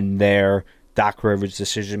than their Doc Rivers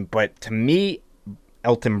decision, but to me,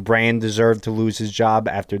 Elton Brand deserved to lose his job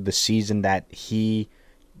after the season that he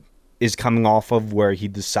is coming off of, where he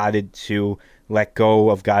decided to let go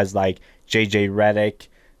of guys like J.J. Redick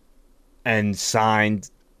and signed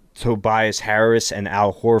Tobias Harris and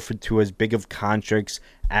Al Horford to as big of contracts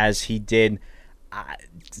as he did.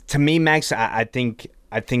 To me, Max, I think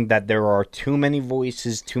that there are too many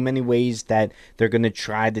voices, too many ways that they're going to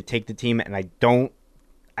try to take the team, and I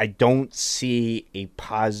don't see a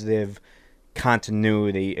positive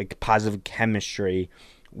continuity, a positive chemistry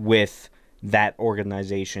with that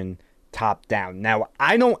organization top down. Now,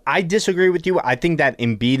 I disagree with you. I think that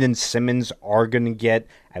Embiid and Simmons are going to get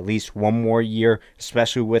at least one more year,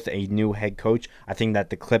 especially with a new head coach. I think that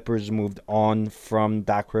the Clippers moved on from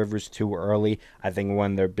Doc Rivers too early. I think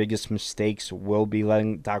one of their biggest mistakes will be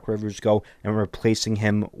letting Doc Rivers go and replacing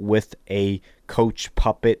him with a coach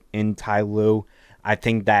puppet in Ty Lue. I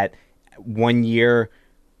think that 1 year,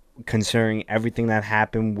 considering everything that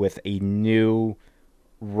happened with a new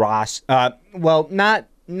roster,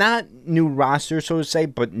 not new roster, so to say,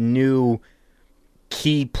 but new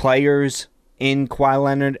key players in Kawhi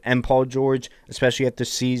Leonard and Paul George, especially at the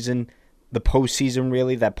postseason,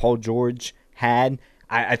 really, that Paul George had.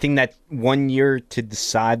 I think that 1 year to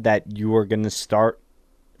decide that you are going to start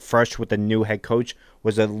fresh with a new head coach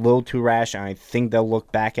was a little too rash, and I think they'll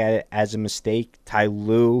look back at it as a mistake. Ty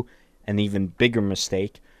Lue, an even bigger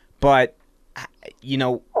mistake. But,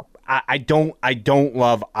 I don't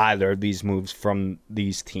love either of these moves from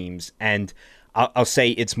these teams. And I'll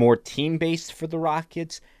say it's more team-based for the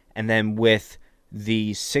Rockets. And then with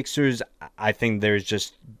the Sixers, I think there's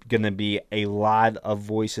just going to be a lot of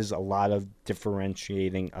voices, a lot of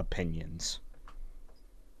differentiating opinions.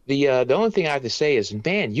 The only thing I have to say is,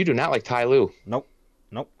 man, you do not like Ty Lue. Nope,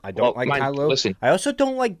 I don't like Ty Lue. Listen. I also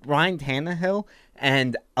don't like Ryan Tannehill.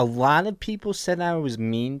 And a lot of people said I was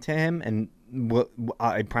mean to him, and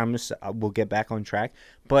I promise we'll get back on track.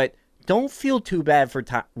 But don't feel too bad for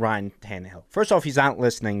Ryan Tannehill. First off, he's not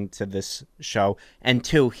listening to this show. And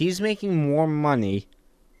two, he's making more money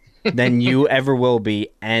than you ever will be.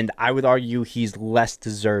 And I would argue he's less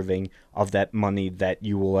deserving of that money that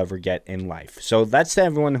you will ever get in life. So that's to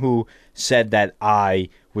everyone who said that I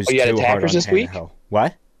was too hard on Tannehill. Week?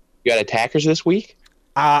 What? You got attackers this week?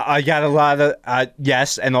 I got a lot of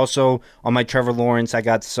yes, and also on my Trevor Lawrence, I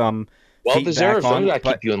got some well-deserved. I'm going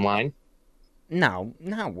to keep you in line. No,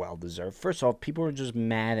 not well-deserved. First off, people are just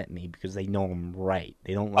mad at me because they know I'm right.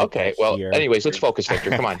 They don't like Okay, well, anyways, let's focus, Victor.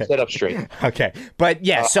 Come on, set up straight. Okay, but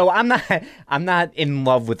yeah, so I'm not in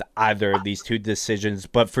love with either of these two decisions,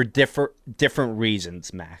 but for different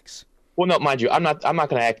reasons, Max. Well, no, mind you, I'm not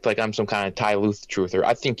going to act like I'm some kind of Ty Lue truther.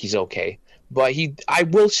 I think he's okay. But I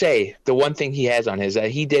will say the one thing he has on his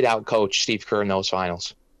that he did outcoach Steve Kerr in those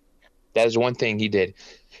finals. That is one thing he did.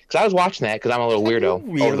 Because I was watching that because I'm a little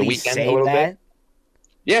weirdo over the weekend a little bit.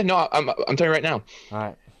 Yeah, no, I'm telling you right now. All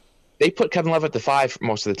right. They put Kevin Love at the 5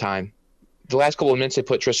 most of the time. The last couple of minutes they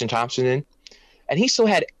put Tristan Thompson in, and he still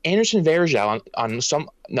had Anderson Varejao on some.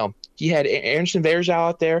 No, he had Anderson Varejao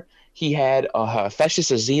out there. He had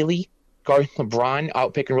Festus Ezeli guarding LeBron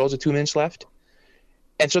out pick and rolls with 2 minutes left.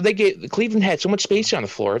 And so Cleveland had so much space on the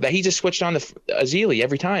floor that he just switched on to Ezeli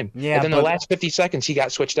every time. Yeah, and then the last 50 seconds, he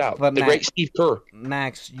got switched out. The great Steve Kerr.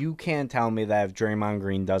 Max, you can't tell me that if Draymond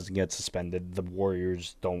Green doesn't get suspended, the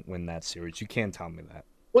Warriors don't win that series. You can't tell me that.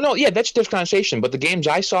 Well, no, yeah, that's a different conversation. But the games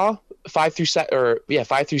I saw, 5 through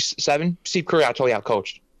 7, Steve Kerr totally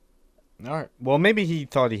outcoached. All right. Well, maybe he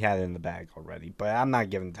thought he had it in the bag already, but I'm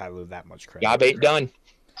not giving Tyler that much credit. Job ain't done.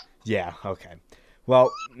 Yeah. Okay.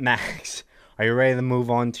 Well, Max. Are you ready to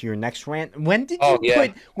move on to your next rant? When did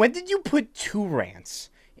you put 2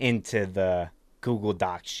 rants into the Google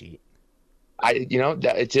Doc sheet?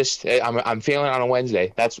 I'm feeling on a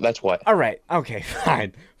Wednesday. That's what. All right. Okay.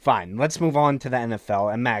 Fine. Let's move on to the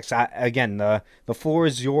NFL. And Max, the floor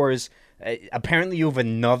is yours. Apparently, you have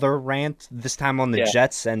another rant this time on the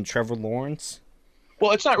Jets and Trevor Lawrence.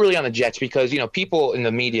 Well, it's not really on the Jets because people in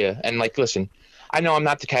the media and listen. I know I'm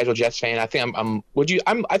not the casual Jets fan. I think I'm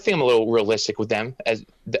a little realistic with them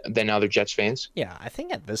than other Jets fans. Yeah, I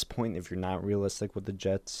think at this point, if you're not realistic with the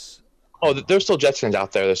Jets, there's still Jets fans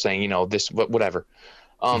out there. They're saying this whatever.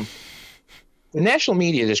 The national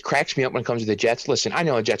media just cracks me up when it comes to the Jets. Listen, I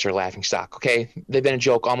know the Jets are a laughing stock. Okay, they've been a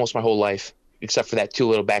joke almost my whole life, except for that 2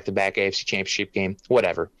 little back-to-back AFC Championship game.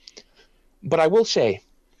 Whatever. But I will say,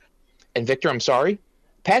 and Victor, I'm sorry.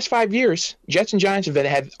 Past 5 years, Jets and Giants have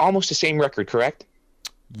had almost the same record, correct?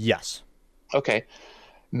 Yes. Okay.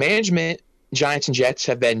 Management, Giants and Jets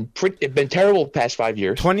have been terrible the past 5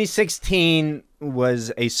 years. 2016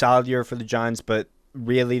 was a solid year for the Giants, but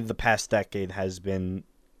really the past decade has been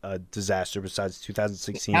a disaster besides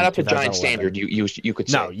 2016. Not up to Giant standard, you could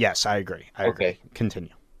say. No, yes, I agree. I agree.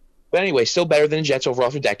 Continue. But anyway, still better than the Jets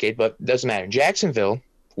overall for a decade, but it doesn't matter. Jacksonville,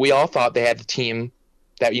 we all thought they had the team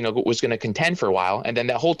that was going to contend for a while, and then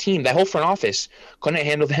that whole front office couldn't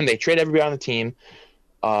handle them. They traded everybody on the team.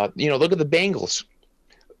 Look at the Bengals.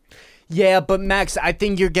 Yeah, but Max, I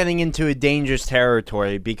think you're getting into a dangerous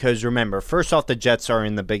territory because remember, first off, the Jets are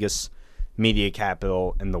in the biggest media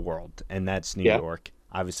capital in the world, and that's New York.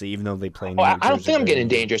 Obviously, even though they play in New Jersey. I don't think I'm getting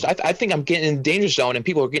dangerous. I think I'm getting in the danger zone, and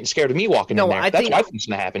people are getting scared of me walking in there. That's what I think's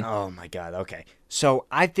going to happen. Oh, my God. Okay. So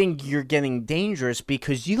I think you're getting dangerous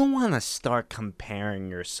because you don't want to start comparing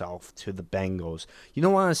yourself to the Bengals. You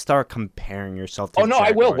don't want to start comparing yourself to the Jaguars.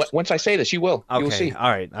 I will. Once I say this, you will. Okay. You will see.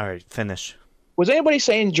 All right. Finish. Was anybody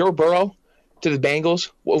saying Joe Burrow to the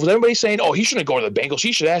Bengals? Was anybody saying, he shouldn't go to the Bengals?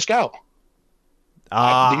 He should ask out.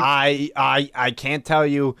 I can't tell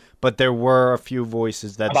you, but there were a few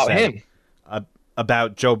voices that about said him.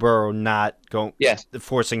 About Joe Burrow not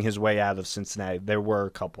forcing his way out of Cincinnati. There were a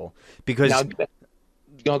couple because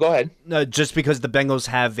go ahead. Just because the Bengals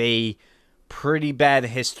have a pretty bad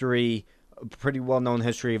history, a pretty well-known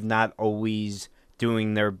history of not always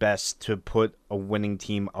doing their best to put a winning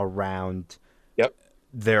team around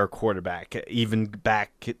their quarterback. Even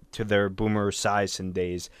back to their Boomer Esiason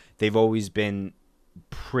days, they've always been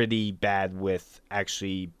pretty bad with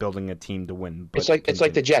actually building a team to win. But it's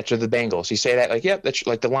like the Jets or the Bengals. You say that that's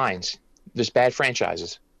like the Lions. There's bad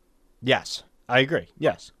franchises. Yes, I agree.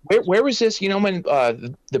 Yes. Where was this? When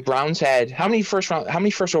the Browns had how many first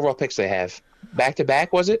overall picks they have? Back to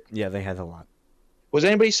back, was it? Yeah, they had a lot. Was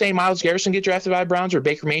anybody saying Myles Garrison get drafted by the Browns or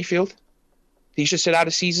Baker Mayfield? He should sit out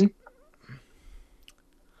a season.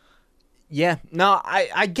 Yeah, no,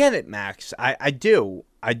 I get it, Max. I do.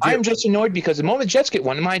 I'm just annoyed because the moment the Jets get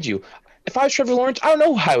one, mind you, if I was Trevor Lawrence, I don't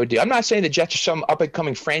know how I would do. I'm not saying the Jets are some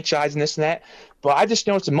up-and-coming franchise and this and that, but I just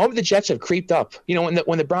noticed the moment the Jets have creeped up, when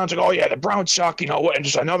the Browns are like, the Browns suck,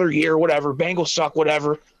 just another year, whatever, Bengals suck,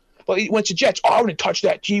 whatever. But once the Jets, I wouldn't touch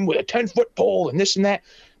that team with a 10-foot pole and this and that.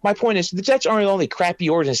 My point is the Jets aren't the only crappy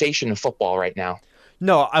organization in football right now.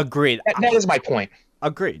 No, agreed. That is my point.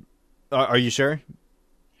 Agreed. Are you sure?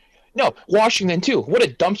 No, Washington too. What a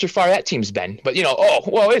dumpster fire that team's been. But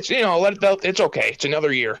it's it's okay. It's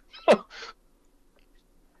another year.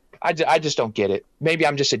 I just don't get it. Maybe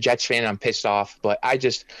I'm just a Jets fan and I'm pissed off, but I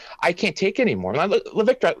can't take it anymore. And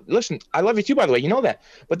Victor, listen, I love you too, by the way. You know that.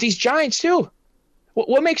 But these Giants too.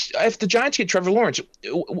 What makes if the Giants get Trevor Lawrence,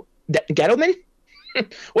 Gettleman?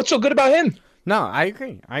 What's so good about him? No, I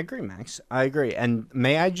agree, Max. I agree. And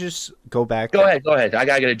may I just go back? Go ahead. I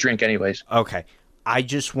gotta get a drink, anyways. Okay. I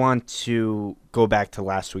just want to go back to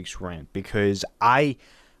last week's rant because I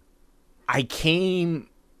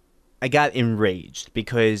got enraged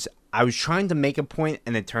because I was trying to make a point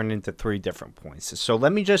and it turned into 3 different points. So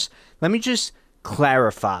let me just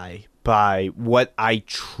clarify by what I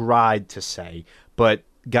tried to say, but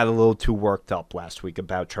got a little too worked up last week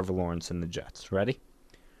about Trevor Lawrence and the Jets. Ready?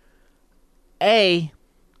 I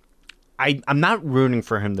I'm not rooting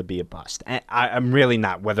for him to be a bust. I'm really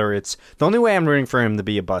not. Whether it's the only way I'm rooting for him to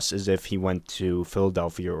be a bust is if he went to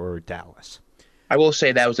Philadelphia or Dallas. I will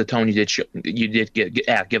say that was the tone you did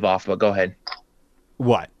give off, but go ahead.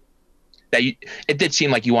 What? It did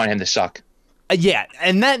seem like you wanted him to suck. Yeah,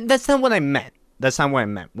 and that's not what I meant. That's not what I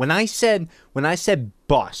meant. When I said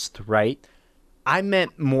bust, right? I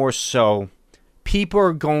meant more so people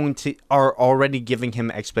are already giving him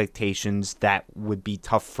expectations that would be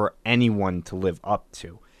tough for anyone to live up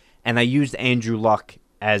to. And I used Andrew Luck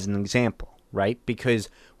as an example, right? Because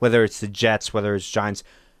whether it's the Jets, whether it's Giants,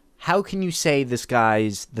 how can you say this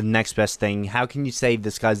guy's the next best thing? How can you say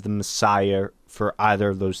this guy's the messiah for either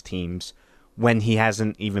of those teams when he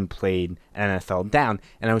hasn't even played an NFL down?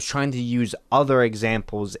 And I was trying to use other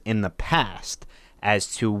examples in the past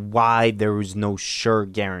as to why there was no sure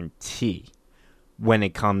guarantee when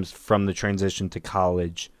it comes from the transition to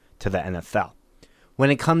college to the NFL.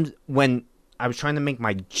 When I was trying to make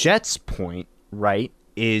my Jets point, right,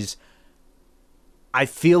 is I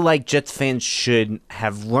feel like Jets fans should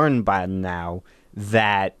have learned by now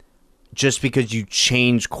that just because you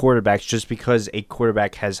change quarterbacks, just because a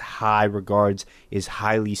quarterback has high regards, is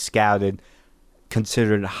highly scouted,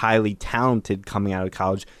 considered highly talented coming out of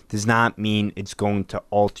college, does not mean it's going to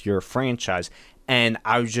alter your franchise. And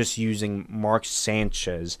I was just using Mark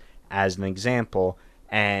Sanchez as an example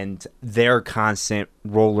and their constant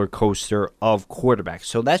roller coaster of quarterbacks.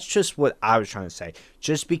 So that's just what I was trying to say.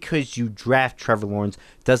 Just because you draft Trevor Lawrence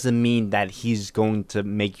doesn't mean that he's going to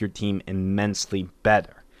make your team immensely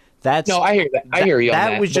better. No, I hear that. I hear you on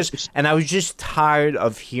that. Was just, and I was just tired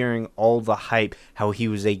of hearing all the hype, how he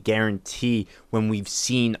was a guarantee when we've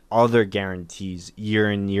seen other guarantees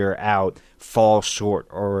year in, year out fall short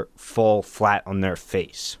or fall flat on their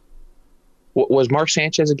face. Was Mark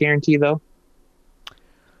Sanchez a guarantee, though?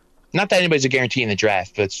 Not that anybody's a guarantee in the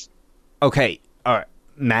draft, but okay. All right,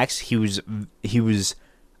 Max. He was.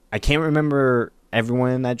 I can't remember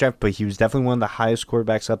everyone in that draft, but he was definitely one of the highest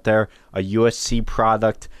quarterbacks up there. A USC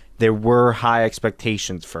product. There were high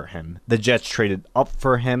expectations for him. The Jets traded up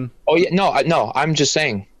for him. Oh yeah, no. I'm just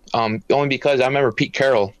saying. Only because I remember Pete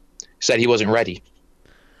Carroll said he wasn't ready.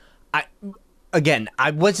 I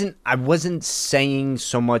wasn't saying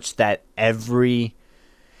so much that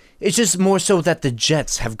it's just more so that the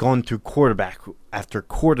Jets have gone through quarterback after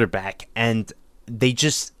quarterback, and they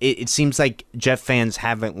just it seems like Jet fans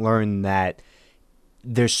haven't learned that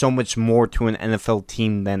there's so much more to an NFL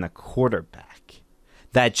team than a quarterback.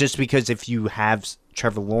 That just because if you have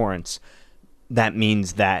Trevor Lawrence, that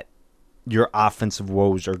means that your offensive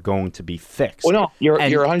woes are going to be fixed. Well, no, you're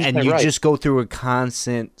 100% right. And you just go through a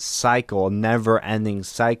constant cycle, a never-ending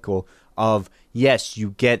cycle of, yes,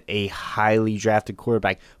 you get a highly drafted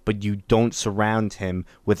quarterback, but you don't surround him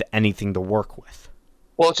with anything to work with.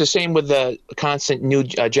 Well, it's the same with the constant new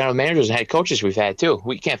general managers and head coaches we've had, too.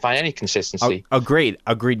 We can't find any consistency. Agreed.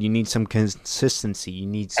 You need some consistency. You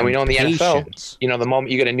need some patience. And we know in the NFL, the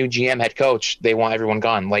moment you get a new GM head coach, they want everyone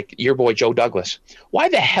gone. Like your boy Joe Douglas. Why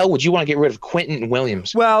the hell would you want to get rid of Quentin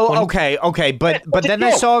Williams? Well, okay. But then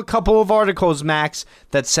I saw a couple of articles, Max,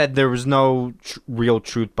 that said there was no real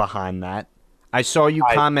truth behind that. I saw you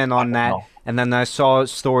comment on that, and then I saw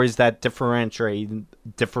stories that differentiate.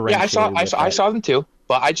 Yeah, I saw them too.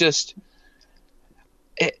 But I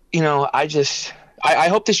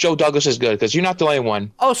hope this Joe Douglas is good because you're not the only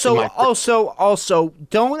one. Also,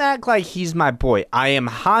 don't act like he's my boy. I am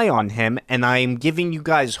high on him, and I am giving you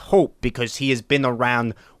guys hope because he has been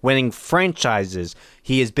around winning franchises.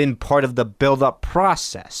 He has been part of the build-up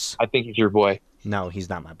process. I think he's your boy. No, he's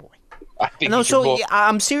not my boy. I think he's your boy.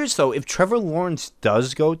 I'm serious, though. If Trevor Lawrence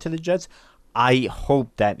does go to the Jets, I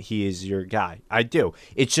hope that he is your guy. I do.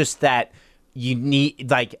 It's just that you need,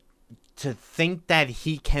 to think that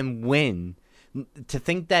he can win, to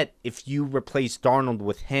think that if you replace Darnold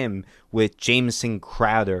with him, with Jamison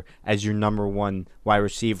Crowder as your number one wide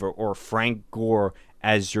receiver, or Frank Gore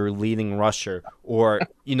as your leading rusher, or,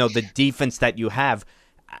 the defense that you have,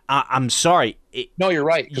 I'm sorry. No, you're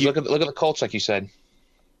right. Because look at the Colts, like you said.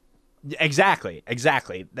 Exactly.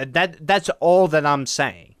 That's all that I'm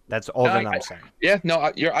saying. That's all I'm saying. Yeah, no,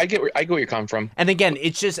 I get where you're coming from. And again,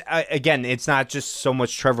 it's just it's not just so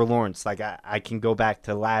much Trevor Lawrence. Like I can go back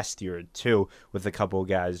to last year too with a couple of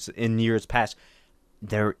guys in years past.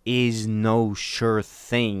 There is no sure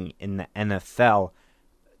thing in the NFL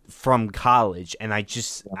from college, and I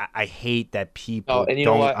hate that people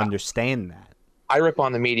don't understand that. I rip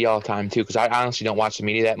on the media all the time too because I honestly don't watch the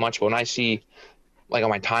media that much. But when I see like on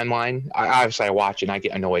my timeline, I watch it and I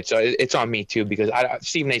get annoyed. So it's on me too because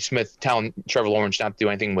Stephen A. Smith telling Trevor Lawrence not to do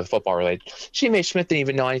anything with football related. Stephen A. Smith didn't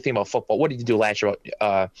even know anything about football. What did he do last year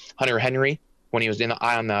about Hunter Henry when he was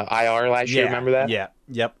on the IR last year? Remember that? Yeah.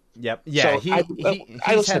 Yep. Yeah. So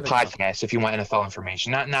I listen to podcasts if you want NFL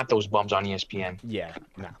information, not those bums on ESPN. Yeah.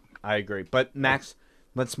 No, I agree. But Max,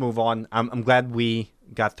 let's move on. I'm glad we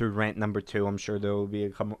got through rant number 2. I'm sure there will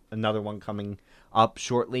be another one coming up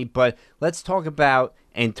shortly, but let's talk about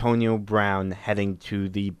Antonio Brown heading to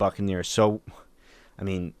the Buccaneers. So, I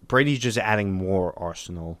mean, Brady's just adding more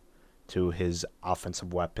arsenal to his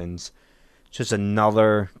offensive weapons. Just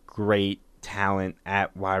another great talent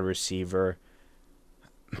at wide receiver.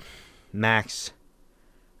 Max,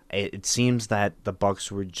 it seems that the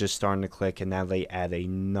Bucs were just starting to click, and now they add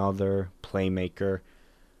another playmaker.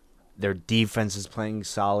 Their defense is playing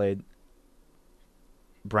solid.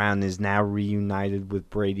 Brown is now reunited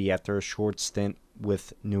with Brady after a short stint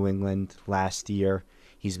with New England last year.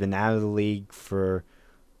 He's been out of the league for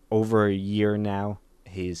over a year now.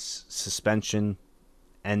 His suspension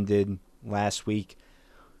ended last week.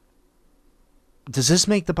 Does this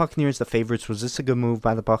make the Buccaneers the favorites? Was this a good move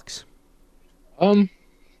by the Bucs?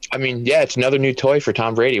 I mean, yeah, it's another new toy for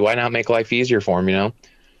Tom Brady. Why not make life easier for him, you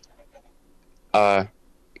know?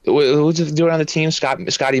 Who's doing on the team?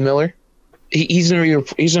 Scotty Miller? He's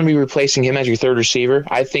gonna be replacing him as your third receiver.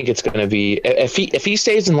 I think it's gonna be if he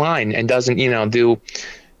stays in line and doesn't do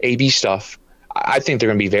AB stuff. I think they're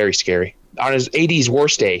gonna be very scary on his AD's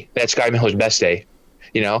worst day. That's Scotty Miller's best day,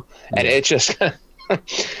 and it's just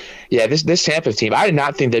yeah. This Tampa team, I did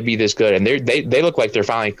not think they'd be this good, and they look like they're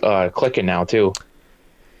finally clicking now too.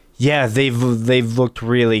 Yeah, they've looked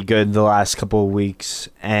really good the last couple of weeks,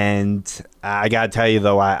 and I gotta tell you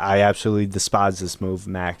though, I absolutely despise this move,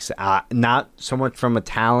 Max. Not so much from a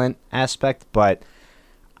talent aspect, but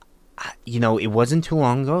it wasn't too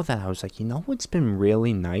long ago that I was like, what's been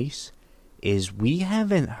really nice is we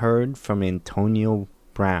haven't heard from Antonio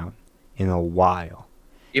Brown in a while,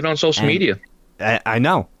 even on social media. I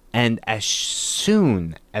know, and as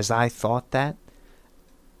soon as I thought that,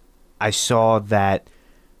 I saw that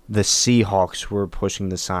the Seahawks were pushing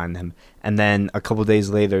to sign him. And then a couple days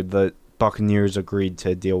later, the Buccaneers agreed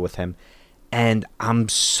to deal with him. And I'm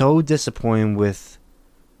so disappointed with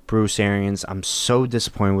Bruce Arians. I'm so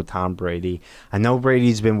disappointed with Tom Brady. I know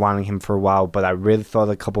Brady's been wanting him for a while, but I really thought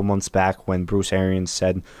a couple months back when Bruce Arians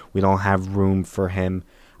said we don't have room for him,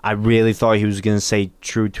 I really thought he was going to say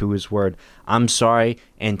true to his word. I'm sorry,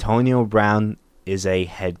 Antonio Brown is a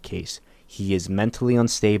head case. He is mentally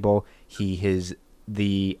unstable. He is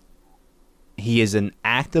an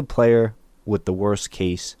active player with the worst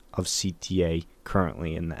case of CTA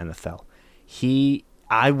currently in the NFL.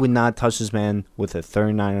 I would not touch this man with a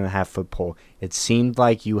 39.5-foot pole. It seemed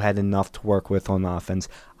like you had enough to work with on offense.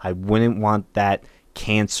 I wouldn't want that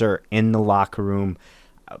cancer in the locker room,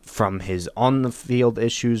 from his on-the-field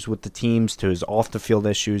issues with the teams to his off-the-field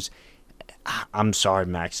issues. I'm sorry,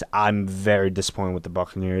 Max. I'm very disappointed with the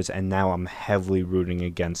Buccaneers, and now I'm heavily rooting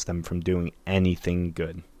against them from doing anything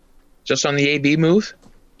good. Just on the AB move?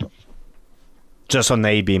 Just on the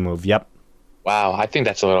AB move, yep. Wow, I think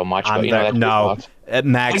that's a little much. But, no,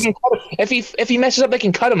 Max. If he messes up, they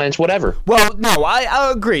can cut him, and it's whatever. Well, no,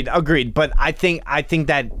 I agreed. But I think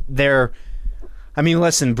that they're. I mean,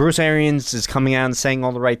 listen, Bruce Arians is coming out and saying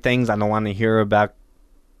all the right things. I don't want to hear about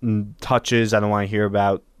touches. I don't want to hear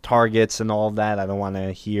about targets and all of that. I don't want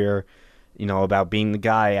to hear, about being the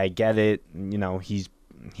guy. I get it.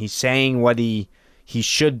 He's saying what he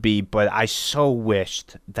should be, but I so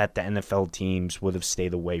wished that the NFL teams would have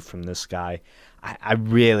stayed away from this guy. I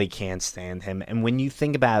really can't stand him. And when you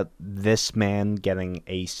think about this man getting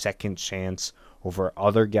a second chance over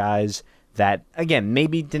other guys that, again,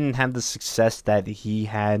 maybe didn't have the success that he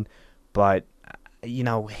had, but,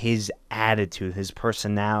 his attitude, his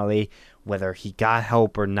personality, whether he got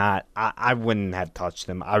help or not, I wouldn't have touched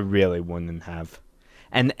him. I really wouldn't have.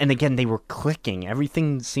 And again, they were clicking.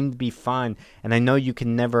 Everything seemed to be fine. And I know you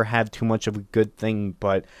can never have too much of a good thing,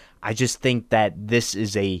 but I just think that this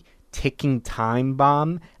is a ticking time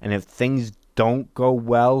bomb. And if things don't go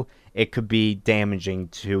well, it could be damaging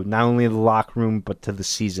to not only the locker room, but to the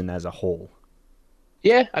season as a whole.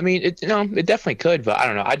 Yeah, I mean, it definitely could. But I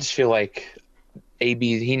don't know. I just feel like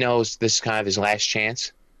AB, he knows this is kind of his last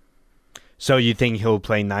chance. So you think he'll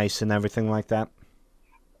play nice and everything like that?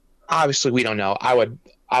 Obviously, we don't know. I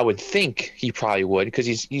would think he probably would, because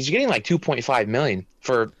he's getting like $2.5 million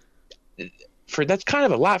for that's kind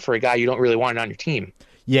of a lot for a guy you don't really want on your team.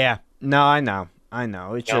 Yeah, no, I know.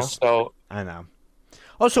 It's just I know.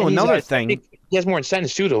 Also, another thing, he has more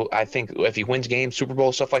incentives too. I think if he wins games, Super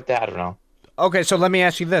Bowl, stuff like that. I don't know. Okay, so let me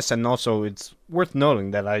ask you this, and also it's worth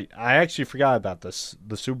noting that I actually forgot about this.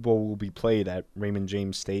 The Super Bowl will be played at Raymond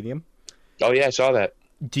James Stadium. Oh yeah, I saw that.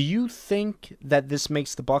 Do you think that this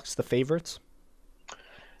makes the Bucs the favorites?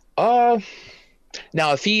 Now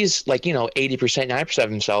if he's like 80%, 90%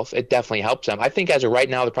 of himself, it definitely helps them. I think as of right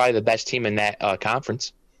now, they're probably the best team in that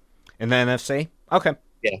conference. In the NFC? Okay.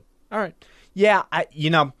 Yeah. All right. Yeah, I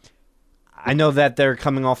know that they're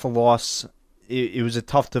coming off a loss. It was a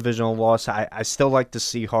tough divisional loss. I still like the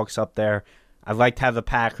Seahawks up there. I liked how the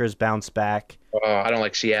Packers bounced back. I don't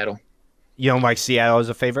like Seattle. You don't like Seattle as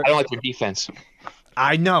a favorite? I don't like their defense.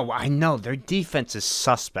 I know. Their defense is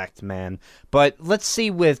suspect, man. But let's see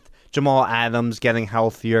with Jamal Adams getting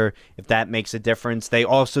healthier, if that makes a difference. They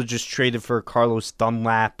also just traded for Carlos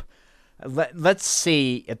Dunlap. Let's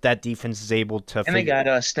see if that defense is able to. And they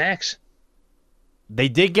got Snacks. They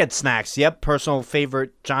did get Snacks. Yep, personal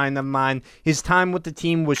favorite giant of mine. His time with the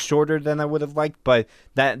team was shorter than I would have liked, but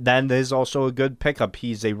that is also a good pickup.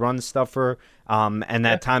 He's a run stuffer, and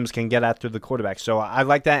at times can get after the quarterback. So I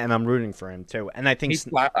like that, and I'm rooting for him too. And I think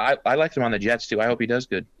I liked him on the Jets too. I hope he does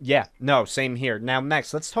good. Yeah, no, same here. Now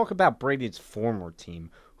next, let's talk about Brady's former team,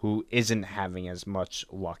 who isn't having as much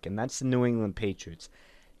luck, and that's the New England Patriots.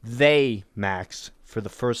 They, Max, for the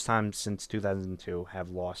first time since 2002, have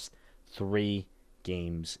lost 3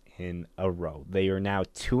 games in a row. They are now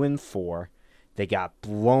 2-4. They got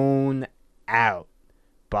blown out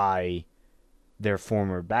by their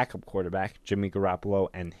former backup quarterback, Jimmy Garoppolo,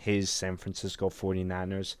 and his San Francisco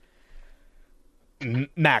 49ers.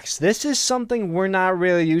 Max, this is something we're not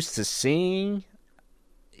really used to seeing.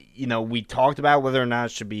 We talked about whether or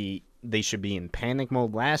not they should be in panic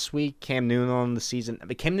mode last week. Cam Newton on the season.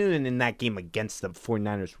 Cam Newton in that game against the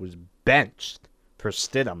 49ers was benched for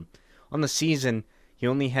Stidham. On the season, he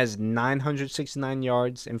only has 969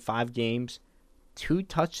 yards in 5 games, 2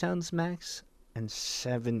 touchdowns, Max, and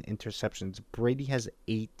 7 interceptions. Brady has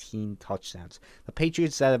 18 touchdowns. The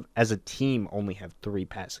Patriots, as a team, only have 3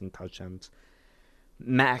 passing touchdowns.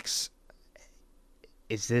 Max,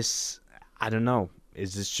 is this, I don't know,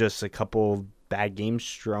 is this just a couple bad games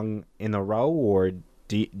strung in a row, or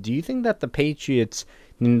do you think that the Patriots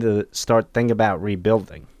need to start thinking about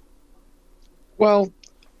rebuilding? Well,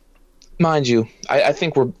 mind you, I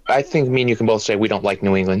think me and you can both say we don't like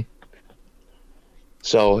New England.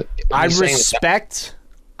 So I respect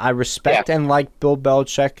and like Bill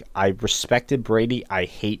Belichick. I respected Brady. I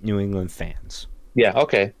hate New England fans. Yeah,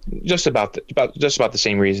 okay. Just about the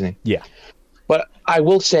same reasoning. Yeah. But I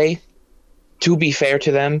will say, to be fair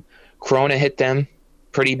to them, Corona hit them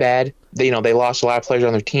pretty bad. They lost a lot of players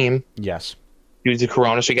on their team. Yes. Due to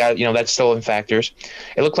Corona, so you got that's still in factors.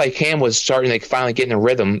 It looked like Cam was starting finally getting a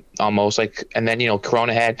rhythm almost and then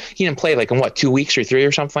Corona he didn't play in 2 weeks or 3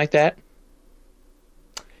 or something like that.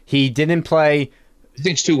 He didn't play. I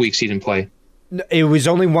think it's 2 weeks he didn't play. It was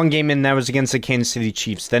only 1 game, and that was against the Kansas City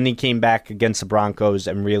Chiefs. Then he came back against the Broncos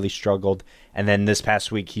and really struggled. And then this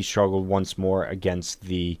past week he struggled once more against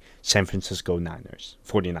the San Francisco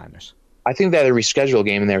 49ers. I think they had a rescheduled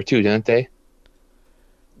game in there too, didn't they?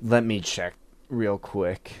 Let me check real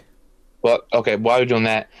quick. Well, okay, while you're doing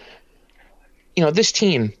that, this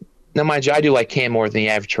team, now mind you, I do like Cam more than the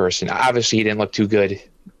average person. Obviously, he didn't look too good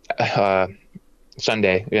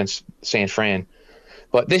Sunday against San Fran.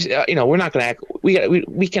 But this, we're not going to act.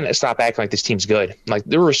 We can't stop acting like this team's good. Like,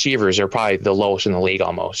 their receivers are probably the lowest in the league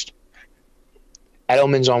almost.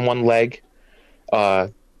 Edelman's on one leg.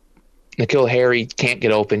 N'Keal Harry can't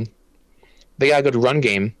get open. They got a good run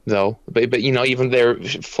game though. But even they're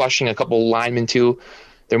flushing a couple linemen too.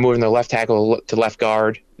 They're moving their left tackle to left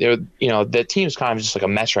guard. The team's kind of just like a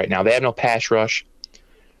mess right now. They have no pass rush.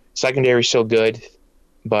 Secondary's still good,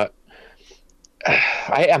 but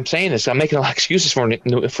I'm saying this. I'm making a lot of excuses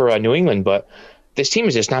for New England, but this team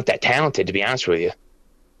is just not that talented, to be honest with you.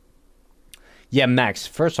 Yeah, Max,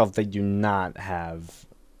 first off, they do not have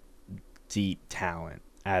deep talent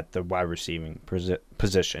at the wide receiving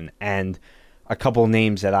position. And a couple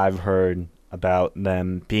names that I've heard about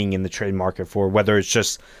them being in the trade market for, whether it's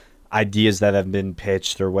just ideas that have been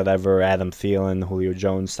pitched or whatever, Adam Thielen, Julio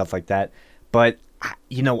Jones, stuff like that. But, I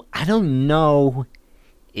don't know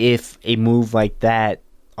if a move like that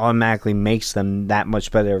automatically makes them that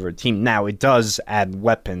much better of a team. Now, it does add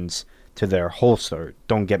weapons to their holster,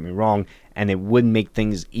 don't get me wrong, and it would make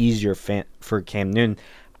things easier for Cam Newton.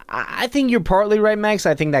 I think you're partly right, Max.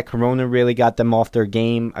 I think that Corona really got them off their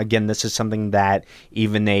game. Again, this is something that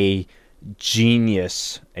even a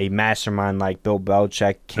genius, a mastermind like Bill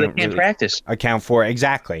Belichick can't really practice. Account for.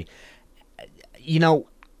 Exactly.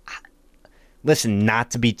 Listen,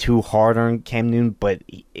 not to be too hard on Cam Newton, but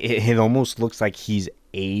it almost looks like he's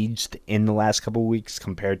aged in the last couple of weeks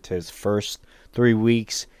compared to his first 3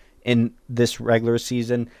 weeks in this regular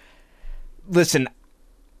season. Listen,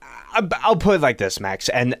 I'll put it like this, Max,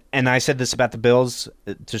 and I said this about the Bills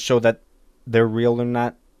to show that they're real or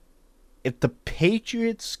not. If the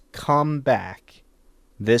Patriots come back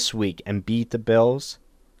this week and beat the Bills,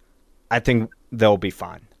 I think they'll be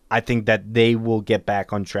fine. I think that they will get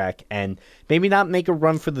back on track and maybe not make a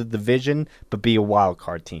run for the division, but be a wild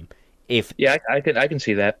card team. I can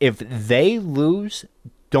see that. If they lose,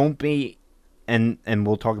 don't be, and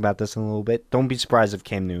we'll talk about this in a little bit, don't be surprised if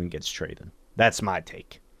Cam Newton gets traded. That's my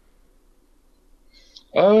take.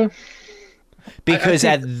 Because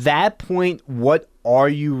at that point, what are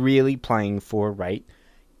you really playing for, right?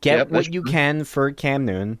 Get what you can for Cam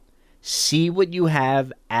Newton. See what you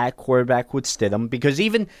have at quarterback with Stidham. Because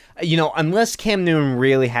even, unless Cam Newton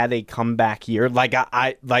really had a comeback year,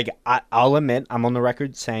 I'll admit, I'm on the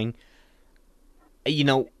record saying,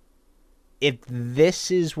 if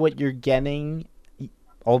this is what you're getting,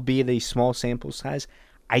 albeit a small sample size,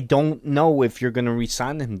 I don't know if you're going to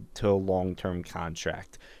re-sign him to a long-term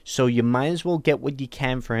contract. So you might as well get what you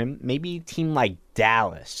can for him. Maybe a team like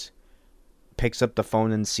Dallas picks up the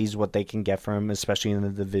phone and sees what they can get for him, especially in the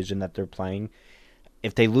division that they're playing.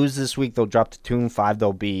 If they lose this week, they'll drop to 2-5.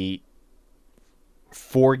 They'll be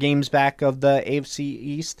 4 games back of the AFC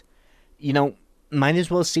East. Might as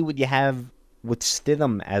well see what you have with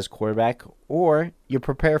Stidham as quarterback, or you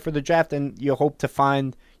prepare for the draft and you hope to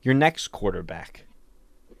find your next quarterback.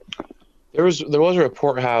 There was a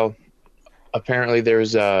report how apparently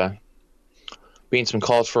there's being some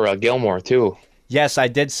calls for Gilmore too. Yes, I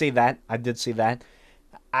did see that.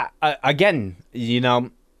 Again,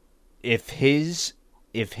 if his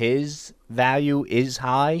value is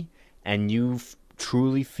high, and you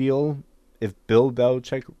truly feel, if Bill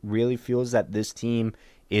Belichick really feels that this team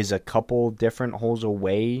is a couple different holes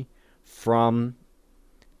away from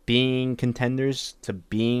being contenders to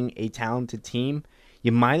being a talented team,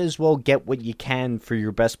 you might as well get what you can for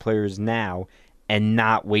your best players now and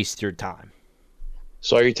not waste your time.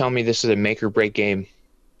 So are you telling me this is a make or break game?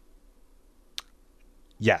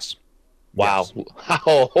 Yes. Wow. Yes.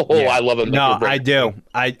 Yeah. I love it. No, I do.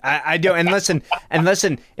 I do. And listen,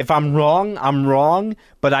 if I'm wrong, I'm wrong,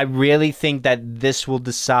 but I really think that this will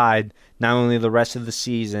decide not only the rest of the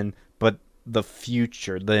season, but the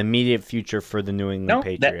future, the immediate future for the New England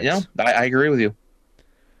Patriots. I agree with you.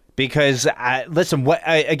 Because, listen,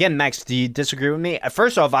 again, Max, do you disagree with me?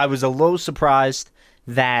 First off, I was a little surprised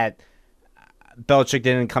that Belichick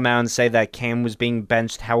didn't come out and say that Cam was being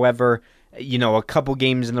benched. However, a couple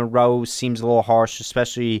games in a row seems a little harsh,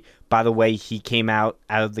 especially by the way he came out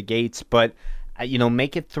of the gates. But,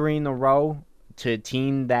 make it 3 in a row to a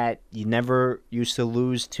team that you never used to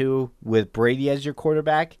lose to with Brady as your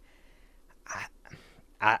quarterback.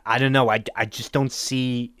 I don't know. I just don't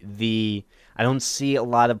see I don't see a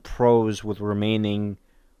lot of pros with remaining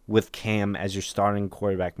with Cam as your starting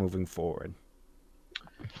quarterback moving forward.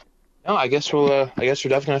 No, I guess we're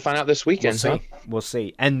definitely gonna find out this weekend. We'll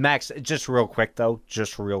see. And Max, just real quick,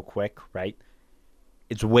 right?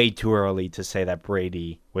 It's way too early to say that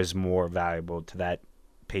Brady was more valuable to that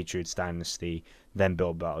Patriots dynasty than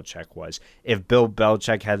Bill Belichick was. If Bill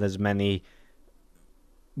Belichick had as many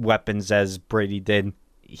weapons as Brady did,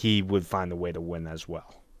 he would find a way to win as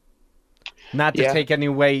well. Not to take any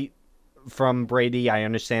away from Brady. I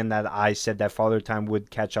understand that I said that Father Time would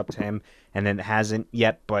catch up to him, and it hasn't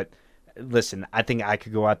yet. But listen, I think I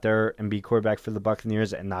could go out there and be quarterback for the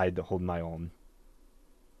Buccaneers, and I'd hold my own.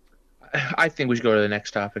 I think we should go to the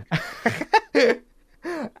next topic.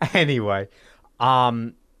 Anyway,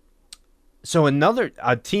 so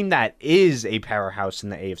a team that is a powerhouse in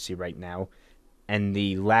the AFC right now, and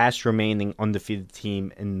the last remaining undefeated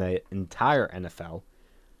team in the entire NFL,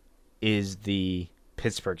 is the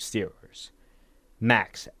Pittsburgh Steelers.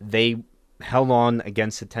 Max, they held on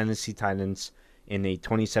against the Tennessee Titans in a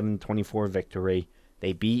 27-24 victory.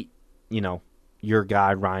 They beat, your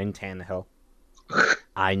guy, Ryan Tannehill.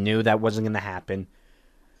 I knew that wasn't going to happen.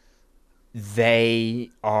 They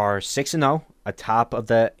are 6-0 atop of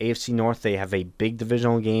the AFC North. They have a big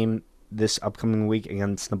divisional game this upcoming week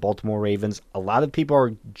against the Baltimore Ravens. A lot of people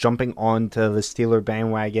are jumping onto the Steeler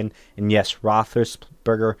bandwagon. And yes,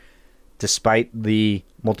 Roethlisberger, despite the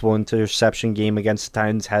multiple interception game against the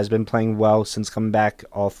Titans, has been playing well since coming back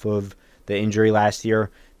off of the injury last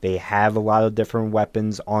year. They have a lot of different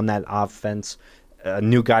weapons on that offense. A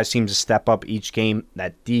new guy seems to step up each game.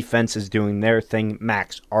 That defense is doing their thing.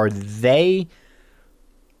 Max, are they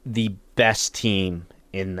the best team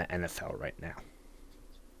in the NFL right now?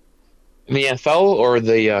 In the NFL or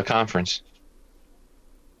the conference?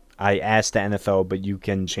 I asked the NFL, but you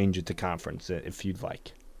can change it to conference if you'd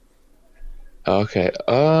like. Okay.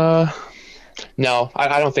 No,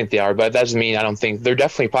 I don't think they are, but that doesn't mean I don't think they're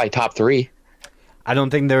definitely probably top 3. I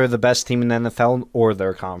don't think they're the best team in the NFL or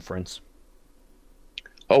their conference.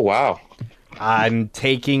 Oh, wow. I'm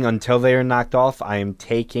taking, until they are knocked off, I am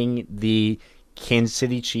taking the Kansas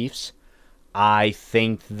City Chiefs. I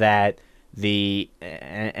think that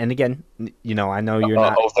and again, you know, I know you're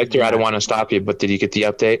not. Oh, Victor, I don't want to stop you, but did you get the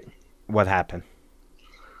update? What happened?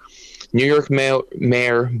 New York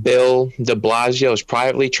Mayor Bill de Blasio is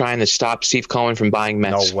privately trying to stop Steve Cohen from buying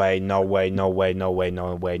Mets. No way. Max.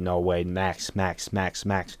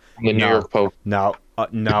 The New York Post. No,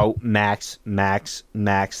 Max.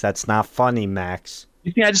 That's not funny, Max.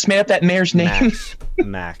 You think I just made up that mayor's name?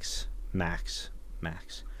 Max.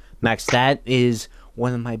 That is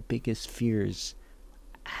one of my biggest fears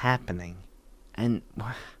happening. And,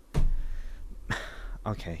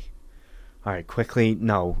 okay. All right, quickly,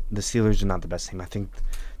 no, the Steelers are not the best team. I think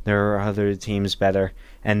there are other teams better.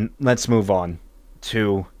 And let's move on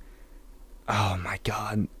to, oh my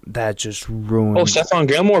God, that just ruined. Oh, Stephon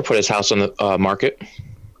Gilmore put his house on the market.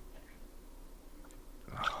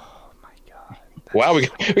 Oh my God. Wow, we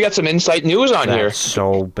got some insight news on here. That's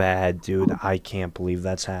so bad, dude. I can't believe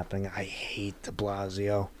that's happening. I hate de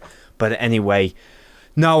Blasio. But anyway,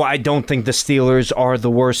 no, I don't think the Steelers are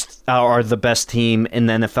the best team in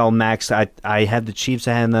the NFL, Max. I have the Chiefs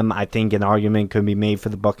ahead of them. I think an argument could be made for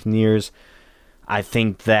the Buccaneers. I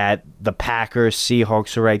think that the Packers,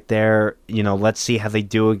 Seahawks are right there. You know, let's see how they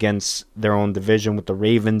do against their own division with the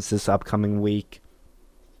Ravens this upcoming week.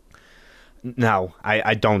 No,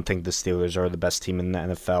 I don't think the Steelers are the best team in the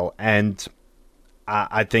NFL. And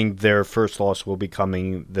I think their first loss will be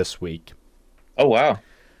coming this week. Oh, wow.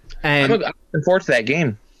 And I'm looking forward to that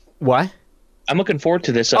game. What? I'm looking forward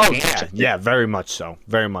to this game. Yeah, very much so.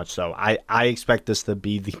 Very much so. I expect this to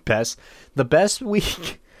be the best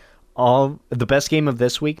week of the best game of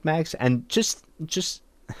this week, Max. And just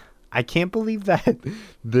I can't believe that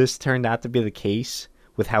this turned out to be the case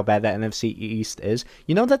with how bad the NFC East is.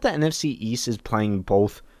 You know that the NFC East is playing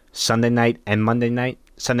both Sunday night and Monday night?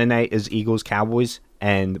 Sunday night is Eagles Cowboys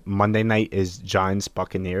and Monday night is Giants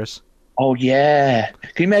Buccaneers. Oh, yeah.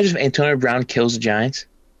 Can you imagine if Antonio Brown kills the Giants?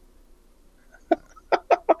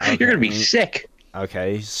 Okay. You're going to be sick.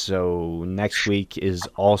 Okay, so next week is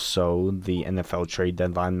also the NFL trade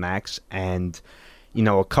deadline, Max. And, you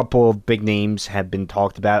know, a couple of big names have been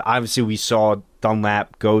talked about. Obviously, we saw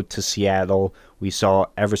Dunlap go to Seattle. We saw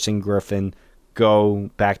Everson Griffin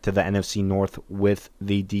go back to the NFC North with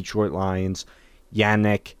the Detroit Lions.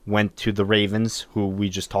 Yannick went to the Ravens, who we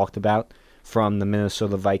just talked about, from the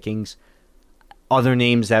Minnesota Vikings. Other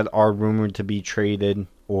names that are rumored to be traded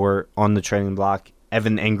or on the trading block,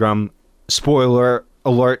 Evan Ingram. Spoiler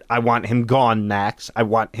alert, I want him gone, Max. I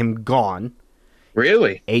want him gone.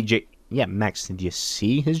 Really? AJ, yeah, Max, did you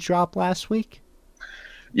see his drop last week?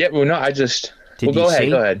 Yeah, well, no, I just... Go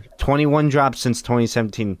ahead. 21 drops since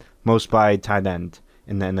 2017, most by tight end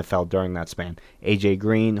in the NFL during that span. AJ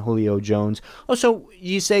Green, Julio Jones. Oh, so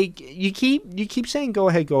you keep saying go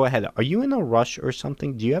ahead. Are you in a rush or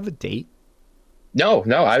something? Do you have a date? No,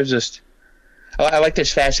 I was just... I like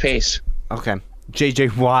this fast pace. Okay. J.J.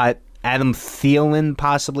 Watt, Adam Thielen,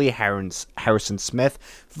 possibly, Harrison Smith.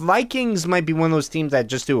 Vikings might be one of those teams that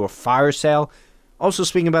just do a fire sale. Also,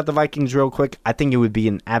 speaking about the Vikings real quick, I think it would be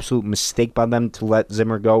an absolute mistake by them to let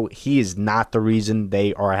Zimmer go. He is not the reason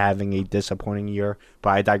they are having a disappointing year,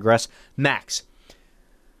 but I digress. Max,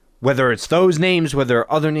 whether it's those names,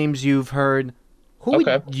 whether other names you've heard, who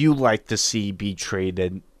would you like to see be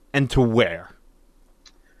traded and to where?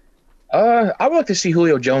 I would like to see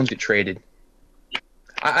Julio Jones get traded.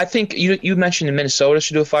 I think you mentioned in Minnesota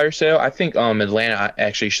should do a fire sale. I think Atlanta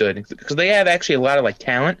actually should, because they have actually a lot of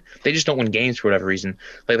talent. They just don't win games for whatever reason.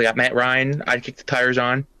 Like they got Matt Ryan. I'd kick the tires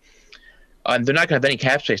on. They're not going to have any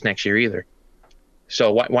cap space next year either.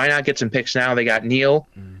 So why not get some picks now? They got Neal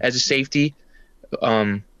as a safety. They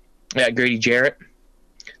got Grady Jarrett.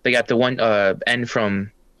 They got the one end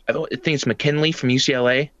from I think it's McKinley from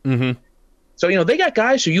UCLA. Mm-hmm. So they got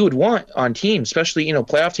guys who you would want on teams, especially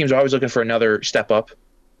playoff teams are always looking for another step up.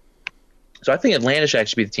 So I think Atlanta should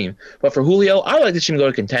actually be the team. But for Julio, I would like to see him go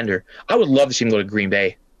to contender. I would love to see him go to Green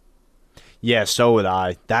Bay. Yeah, so would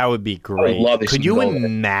I. That would be great. I would love to Could you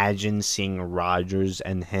imagine seeing Rodgers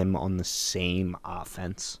and him on the same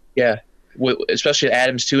offense? Yeah, especially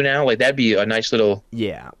Adams too now. That'd be a nice little...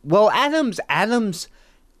 Yeah. Well, Adams,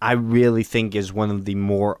 I really think is one of the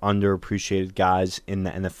more underappreciated guys in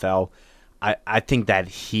the NFL. I think that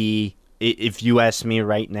he, if you ask me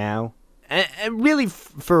right now, and really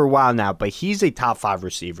for a while now, but he's a top 5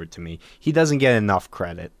 receiver to me. He doesn't get enough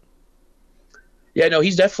credit. Yeah, no,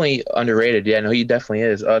 he's definitely underrated. Yeah, no, he definitely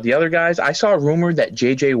is. The other guys, I saw a rumor that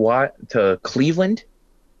J.J. Watt to Cleveland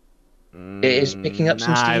is picking up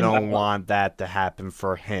some steam. I don't want that to happen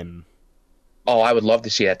for him. Oh, I would love to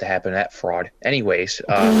see that to happen. That fraud. Anyways,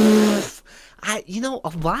 you're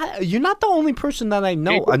not the only person that I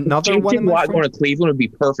know. Another one of my Watt friends going to Cleveland would be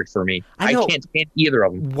perfect for me. I can't stand either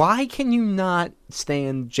of them. Why can you not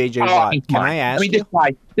stand J.J. Watt? Can I ask you?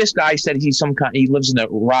 This guy said he's some kind. He lives in a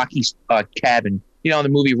rocky cabin. You know, in the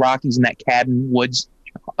movie Rocky's in that cabin woods,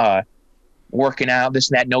 working out,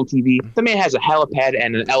 this and that, no TV. The man has a helipad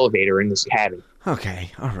and an elevator in this cabin.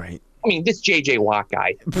 Okay, all right. I mean, this J.J. Watt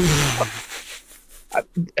guy.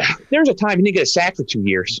 There's a time he didn't get a sack for 2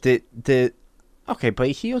 years. Okay, but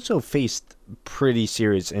he also faced pretty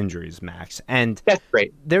serious injuries, Max. And that's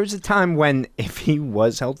great. There was a time when, if he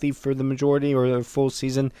was healthy for the majority or the full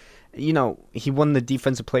season, he won the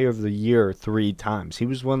Defensive Player of the Year 3 times. He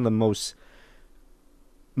was one of the most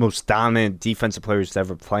dominant defensive players to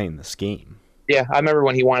ever play in this game. Yeah, I remember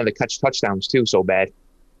when he wanted to catch touchdowns too so bad.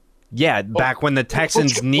 Yeah, back when the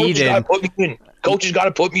Texans needed... Coach has got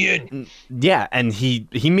to put me in. Yeah, and he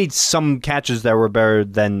made some catches that were better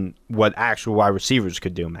than what actual wide receivers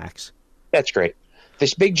could do, Max. That's great.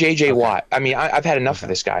 This big J.J. Watt, I mean, I've had enough of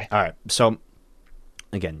this guy. All right, so,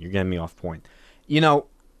 again, you're getting me off point.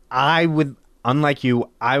 Unlike you,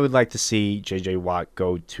 I would like to see J.J. Watt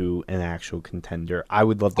go to an actual contender. I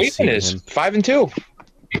would love to see him. 5-2.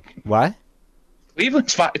 What?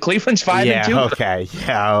 Cleveland's 5-2. Okay.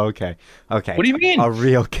 Yeah, okay. What do you mean? A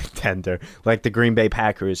real contender, like the Green Bay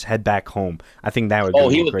Packers, head back home. I think that would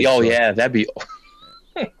be great. Oh, yeah, that'd be...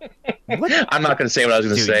 I'm not going to say what I was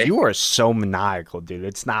going to say. You are so maniacal, dude.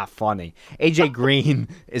 It's not funny. A.J. Green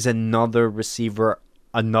is another receiver,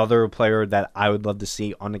 another player that I would love to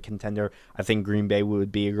see on a contender. I think Green Bay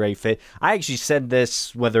would be a great fit. I actually said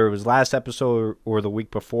this, whether it was last episode or the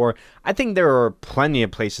week before. I think there are plenty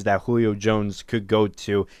of places that Julio Jones could go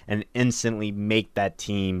to and instantly make that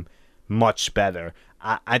team much better.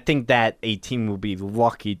 I think that a team will be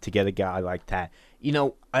lucky to get a guy like that.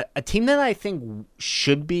 A team that I think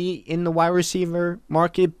should be in the wide receiver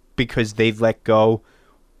market because they've let go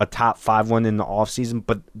a top 5 one in the offseason,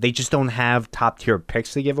 but they just don't have top-tier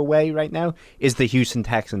picks to give away right now, is the Houston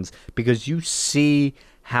Texans. Because you see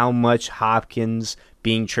how much Hopkins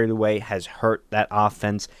being traded away has hurt that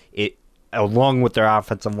offense, along with their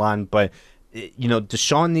offensive line. But,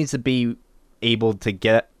 Deshaun needs to be able to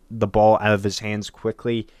get the ball out of his hands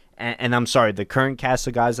quickly. And I'm sorry, the current cast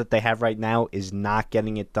of guys that they have right now is not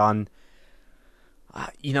getting it done.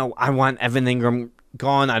 I want Evan Ingram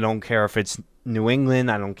gone. I don't care if it's New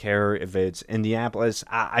England. I don't care if it's Indianapolis.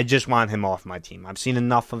 I just want him off my team. I've seen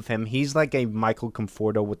enough of him. He's like a Michael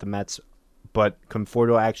Conforto with the Mets, but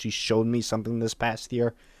Conforto actually showed me something this past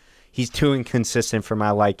year. He's too inconsistent for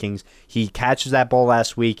my likings. He catches that ball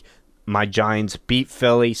last week. My Giants beat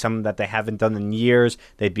Philly, something that they haven't done in years.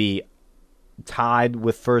 They'd be tied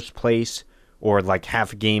with first place or like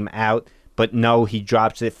half a game out. But no, he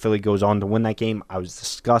drops it. Philly goes on to win that game. I was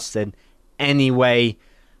disgusted. Anyway,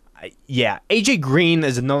 yeah, A.J. Green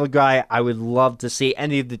is another guy I would love to see.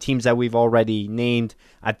 Any of the teams that we've already named,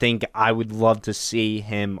 I think I would love to see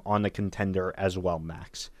him on a contender as well,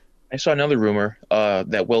 Max. I saw another rumor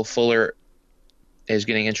that Will Fuller is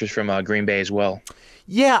getting interest from Green Bay as well.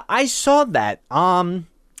 Yeah, I saw that. To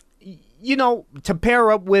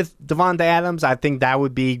pair up with Devontae Adams, I think that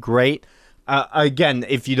would be great. Again,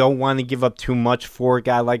 if you don't want to give up too much for a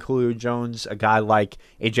guy like Julio Jones, a guy like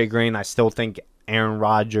A.J. Green, I still think Aaron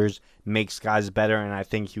Rodgers makes guys better, and I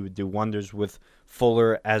think he would do wonders with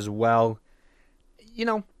Fuller as well.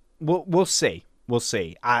 We'll see. We'll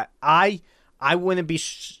see. I wouldn't be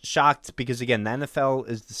shocked because, again, the NFL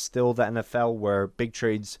is still the NFL where big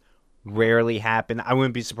trades rarely happen. I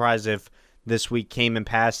wouldn't be surprised if this week came and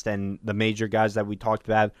passed and the major guys that we talked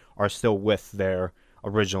about are still with their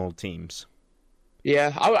original teams.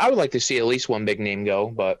 Yeah, I would like to see at least one big name go,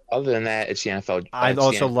 but other than that, it's the NFL. I'd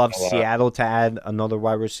also love Seattle to add another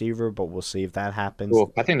wide receiver, but we'll see if that happens.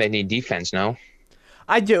 Well, I think they need defense now.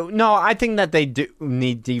 I do. No, I think that they do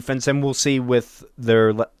need defense, and we'll see with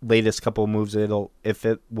their latest couple of moves if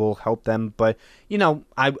it will help them. But,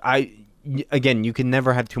 again, you can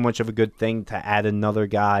never have too much of a good thing to add another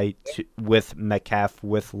guy with Metcalf,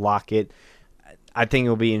 with Lockett. I think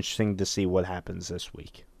it'll be interesting to see what happens this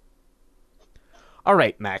week. All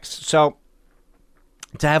right, Max. So,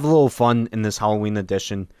 to have a little fun in this Halloween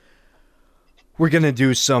edition, we're going to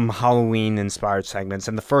do some Halloween-inspired segments.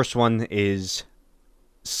 And the first one is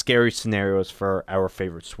scary scenarios for our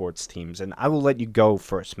favorite sports teams, and I will let you go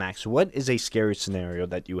first, Max. What is a scary scenario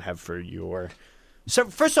that you have for your? So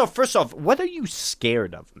first off, what are you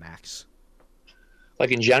scared of, Max?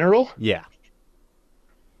 Like in general? Yeah.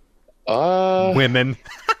 Women. Women.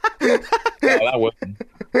 No, not women.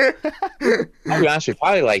 I'll be honest with you,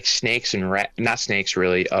 probably like snakes and not snakes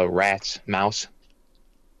really, rats, mouse.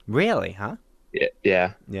 Really, huh?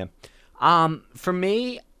 Yeah. Yeah. For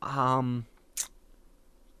me,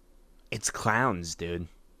 it's clowns, dude.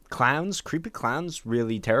 Creepy clowns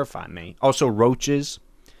really terrify me. Also roaches.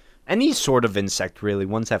 Any sort of insect, really.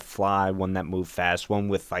 Ones that fly, one that move fast, one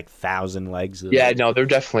with like 1,000 legs. Yeah, no, they're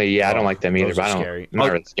definitely, I don't like them either, those but are scary. I'm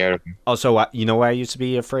not really scared of them. Also, you know what I used to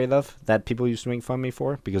be afraid of? That people used to make fun of me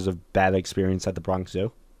for? Because of bad experience at the Bronx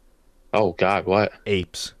Zoo? Oh, God, what?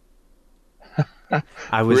 Apes.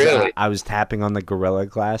 I was Really? I was tapping on the Gorilla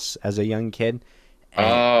Glass as a young kid.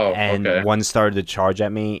 And okay. One started to charge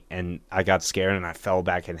at me, and I got scared, and I fell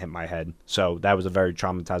back and hit my head. So that was a very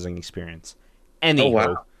traumatizing experience. Anywho,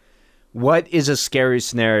 wow. What is a scary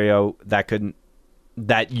scenario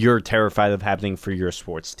that you're terrified of happening for your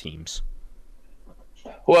sports teams?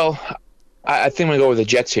 Well, I think I'm going to go with the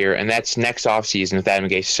Jets here, and that's next offseason if Adam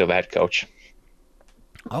Gase is still the head coach.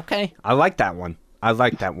 Okay, I like that one.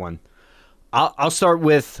 I'll start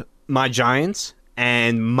with my Giants,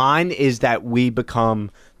 and mine is that we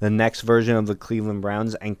become the next version of the Cleveland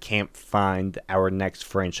Browns and can't find our next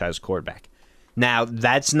franchise quarterback. Now,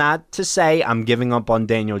 that's not to say I'm giving up on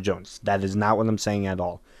Daniel Jones. That is not what I'm saying at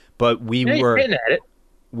all. But we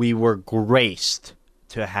were graced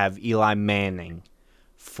to have Eli Manning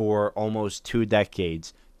for almost 2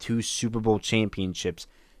 decades, 2 Super Bowl championships,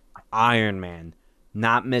 Iron Man,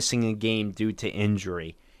 not missing a game due to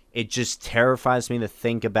injury. It just terrifies me to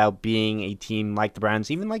think about being a team like the Browns,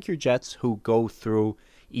 even like your Jets, who go through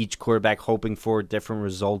each quarterback hoping for a different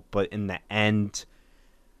result, but in the end,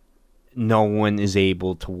 no one is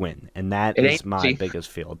able to win. And that is my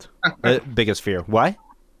biggest fear. What?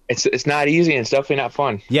 It's not easy, and it's definitely not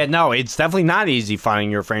fun. Yeah, no, it's definitely not easy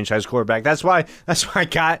finding your franchise quarterback. That's why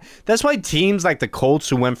teams like the Colts,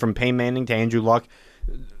 who went from Peyton Manning to Andrew Luck,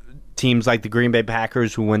 teams like the Green Bay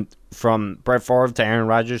Packers, who went from Brett Favre to Aaron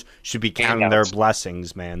Rodgers, should be counting their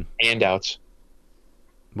blessings, man. Handouts.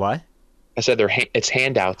 What? I said it's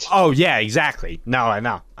handouts. Oh, yeah, exactly. No, I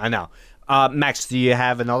know. Max, do you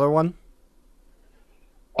have another one?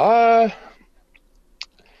 I'll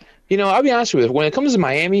be honest with you. When it comes to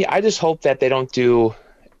Miami, I just hope that they don't do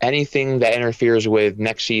anything that interferes with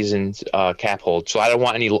next season's cap hold. So I don't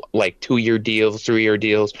want any 2-year deals, 3-year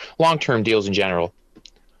deals, long-term deals in general.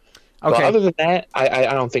 Okay. But other than that, I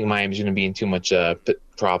don't think Miami's going to be in too much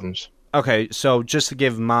problems. Okay, so just to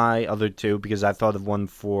give my other two, because I thought of one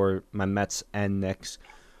for my Mets and Knicks.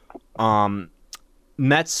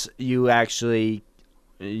 Mets, you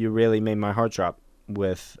really made my heart drop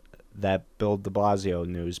with that Bill de Blasio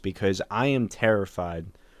news, because I am terrified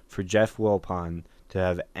for Jeff Wilpon to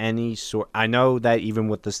have any sort. I know that even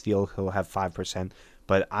with the steal, he'll have 5%,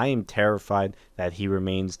 but I am terrified that he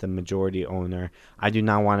remains the majority owner. I do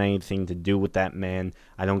not want anything to do with that man.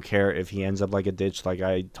 I don't care if he ends up like a ditch. Like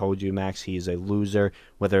I told you, Max, he is a loser.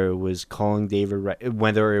 Whether it was calling David Wright,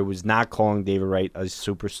 whether it was not calling David Wright a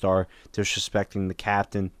superstar, disrespecting the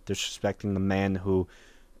captain, disrespecting the man who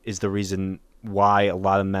is the reason why a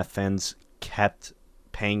lot of Met fans kept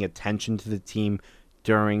paying attention to the team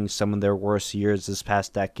during some of their worst years this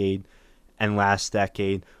past decade and last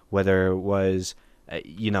decade, whether it was,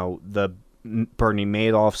 the Bernie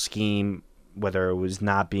Madoff scheme, whether it was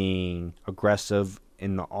not being aggressive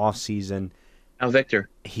in the offseason. Now, Victor.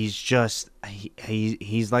 He's just,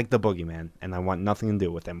 he's like the boogeyman, and I want nothing to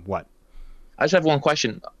do with him. What? I just have one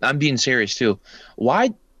question. I'm being serious, too.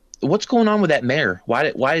 What's going on with that mayor? Why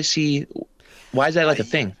is that like a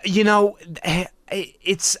thing?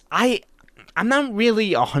 I'm not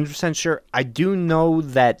really 100% sure. I do know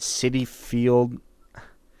that Citi Field,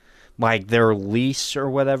 like their lease or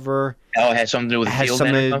whatever, it has something to do with the field. Has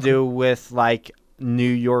something to do with like New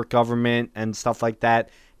York government and stuff like that.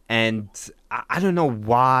 And I don't know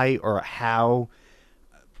why or how.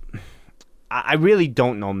 I really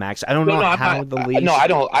don't know, Max. I don't know how the lease. No, I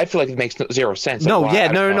don't. I feel like it makes zero sense. No,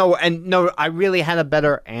 and I really had a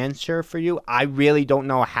better answer for you. I really don't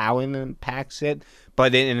know how it impacts it,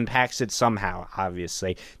 but it impacts it somehow,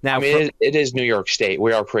 obviously. Now, it is New York State.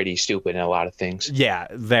 We are pretty stupid in a lot of things. Yeah,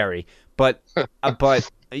 very. But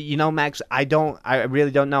Max, I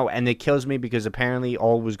really don't know, and it kills me because apparently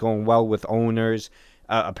all was going well with owners.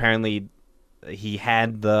 Apparently, he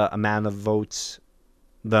had the amount of votes,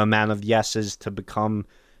 the amount of yeses to become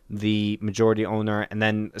the majority owner, and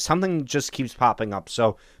then something just keeps popping up.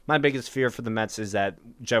 So my biggest fear for the Mets is that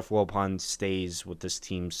Jeff Wilpon stays with this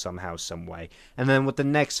team somehow, some way. And then with the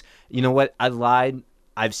Knicks, you know what? I lied.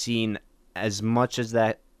 I've seen as much as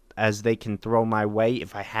they can throw my way.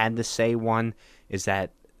 If I had to say one, is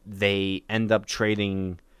that they end up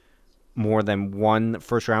trading more than one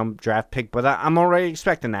first-round draft pick, but I'm already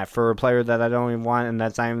expecting that for a player that I don't even want, and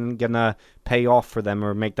that's not even going to pay off for them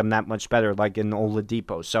or make them that much better, like in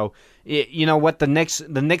Oladipo. So, you know what? The Knicks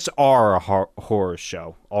are a horror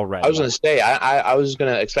show already. I was going to say, I was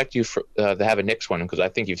going to expect you to have a Knicks one because I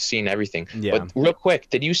think you've seen everything. Yeah. But real quick,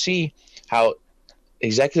 did you see how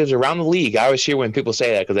executives around the league, I always hear when people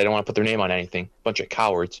say that because they don't want to put their name on anything, bunch of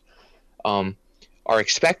cowards, are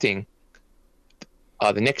expecting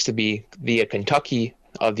the Knicks to be the Kentucky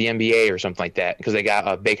of the NBA or something like that because they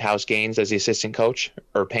got Big House Gaines as the assistant coach,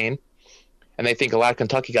 or Payne, and they think a lot of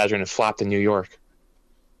Kentucky guys are going to flop to New York.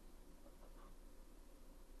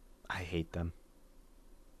 I hate them.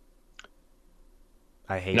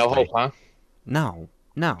 I hate No them. hope, huh? No.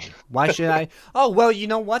 Why should I? Oh, well, you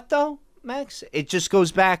know what, though, Max? It just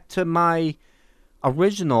goes back to my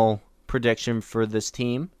original prediction for this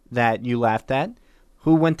team that you laughed at.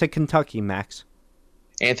 Who went to Kentucky, Max?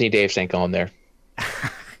 Anthony Davis ain't going there.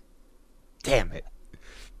 Damn it.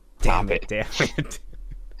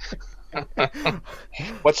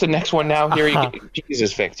 What's the next one now? Here you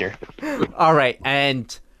Jesus, Victor. All right,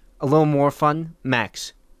 and a little more fun.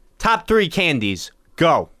 Max, top 3 candies.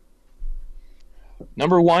 Go.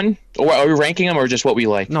 Number 1, or are we ranking them or just what we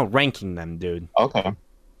like? No, ranking them, dude. Okay.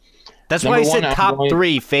 That's Number why I said one, top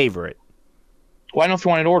 3 favorite. Well, I don't know if you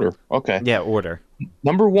want it order. Okay. Yeah, order.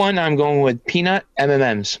 Number 1, I'm going with peanut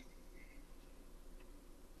M&Ms.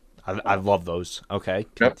 I love those. Okay,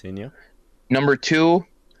 continue. Yep. Number 2,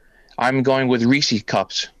 I'm going with Reese's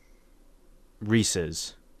Cups.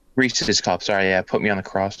 Reese's Cups. Sorry, yeah, put me on the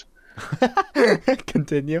cross.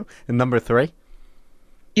 Continue. And number 3?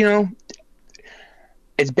 You know,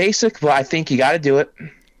 it's basic, but I think you got to do it.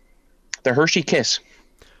 The Hershey Kiss.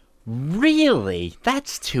 Really?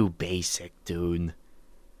 That's too basic, dude.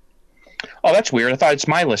 Oh, that's weird. I thought it's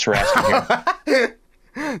my list for asking here.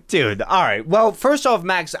 Dude, all right. Well, first off,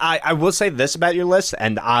 Max, I will say this about your list,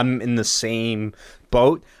 and I'm in the same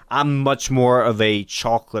boat. I'm much more of a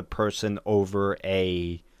chocolate person over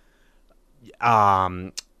a,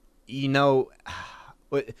 you know,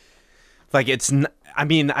 like it's. I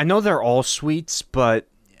mean, I know they're all sweets, but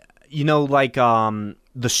you know, like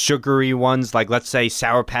the sugary ones, like let's say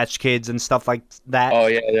Sour Patch Kids and stuff like that. Oh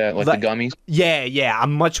yeah, like the gummies. Yeah.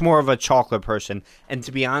 I'm much more of a chocolate person, and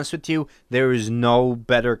to be honest with you, there is no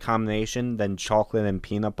better combination than chocolate and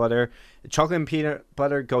peanut butter. Chocolate and peanut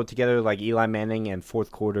butter go together like Eli Manning and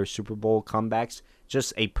fourth quarter Super Bowl comebacks.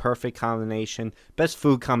 Just a perfect combination. Best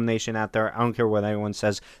food combination out there. I don't care what anyone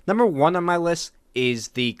says. Number 1 on my list is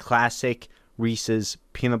the classic Reese's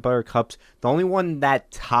peanut butter cups. The only one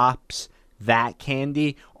that tops that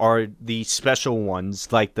candy are the special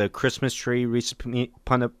ones, like the Christmas tree Reese's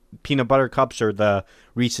peanut butter cups or the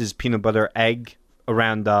Reese's peanut butter egg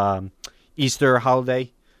around Easter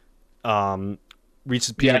holiday.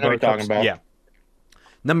 Reese's peanut butter cups. Yeah.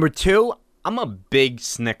 Number 2, I'm a big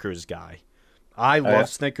Snickers guy. I love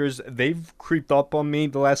Snickers. They've creeped up on me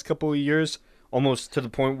the last couple of years, almost to the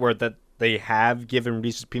point where that they have given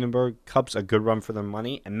Reese's peanut butter cups a good run for their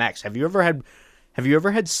money. And Max, have you ever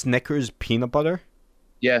had Snickers peanut butter?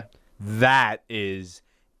 Yeah. That is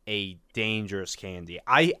a dangerous candy.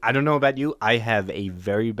 I don't know about you. I have a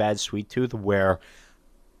very bad sweet tooth where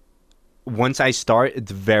once I start,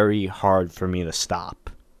 it's very hard for me to stop.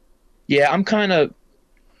 Yeah, I kind of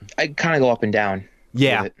go up and down.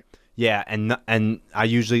 Yeah. Yeah, and I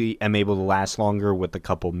usually am able to last longer with a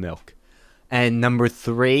cup of milk. And number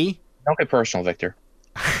 3, don't get personal, Victor.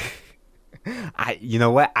 You know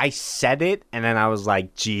what? I said it, and then I was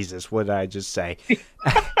like, Jesus, what did I just say?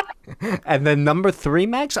 And then number 3,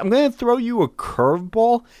 Max, I'm going to throw you a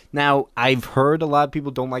curveball. Now, I've heard a lot of people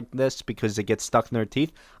don't like this because it gets stuck in their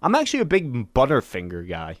teeth. I'm actually a big Butterfinger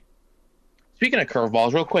guy. Speaking of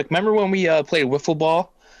curveballs, real quick, remember when we played wiffle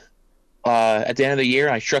ball at the end of the year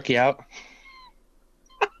and I struck you out?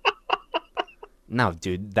 No,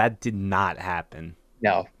 dude, that did not happen.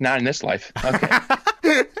 No, not in this life.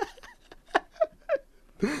 Okay.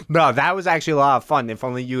 No, that was actually a lot of fun. If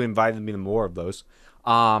only you invited me to more of those.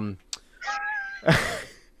 But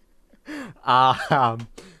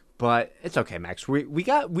it's okay, Max. We've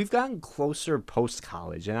gotten closer post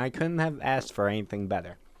college, and I couldn't have asked for anything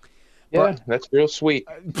better. Yeah, that's real sweet.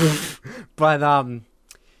 But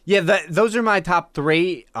yeah, those are my top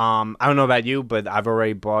 3. I don't know about you, but I've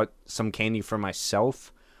already bought some candy for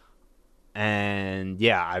myself. And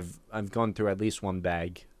yeah, I've gone through at least one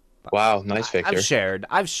bag. Wow, nice, Victor.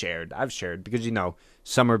 I've shared because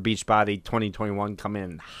summer Beachbody 2021 coming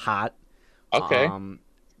in hot. Okay.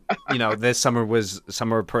 This summer was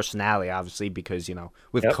summer of personality, obviously, because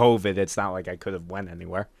with COVID, it's not like I could have went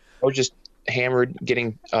anywhere. Or just hammered,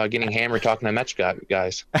 getting hammered, talking to Mets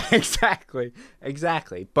guys.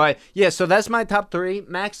 Exactly. But yeah, so that's my top 3,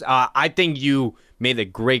 Max. I think you made a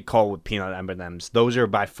great call with peanut M&Ms. Those are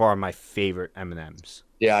by far my favorite M&Ms.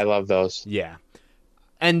 Yeah, I love those. Yeah.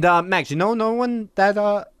 And Max, another one that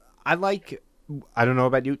I like. I don't know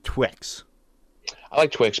about you, Twix. I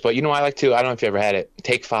like Twix, but I like to. I don't know if you ever had it.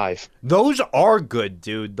 Take 5. Those are good,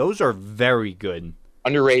 dude. Those are very good.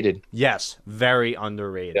 Underrated. Yes, very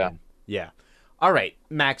underrated. Yeah. All right,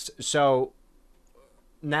 Max. So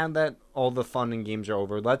now that all the fun and games are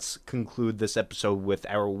over, let's conclude this episode with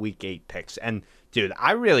our Week 8 picks. And dude,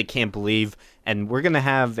 I really can't believe, and we're gonna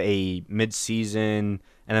have a mid-season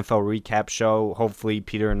NFL recap show. Hopefully,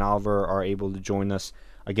 Peter and Oliver are able to join us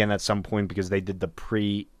again at some point because they did the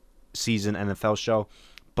pre-season NFL show.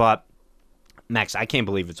 But Max, I can't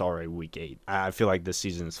believe it's already Week 8. I feel like this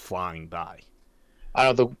season is flying by. I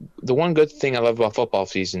know the one good thing I love about football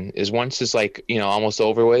season is once it's almost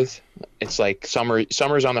over with, it's like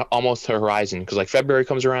summer's on almost the horizon because February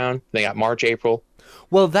comes around, they got March, April.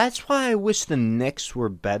 Well, that's why I wish the Knicks were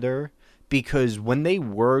better, because when they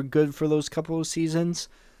were good for those couple of seasons,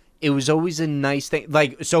 it was always a nice thing.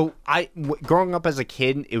 Growing up as a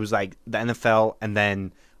kid, it was like the NFL and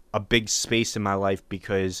then a big space in my life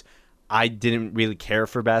because I didn't really care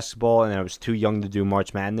for basketball and I was too young to do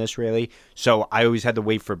March Madness, really. So I always had to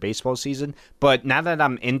wait for baseball season. But now that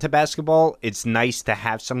I'm into basketball, it's nice to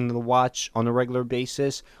have something to watch on a regular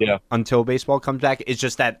basis until baseball comes back. It's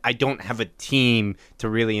just that I don't have a team to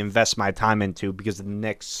really invest my time into because the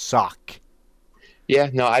Knicks suck. Yeah,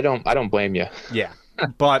 no, I don't blame you. Yeah.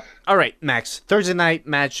 But, all right, Max, Thursday night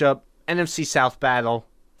matchup, NFC South battle,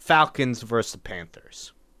 Falcons versus the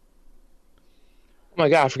Panthers. Oh my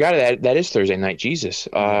God, I forgot that is Thursday night. Jesus.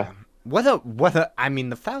 I mean,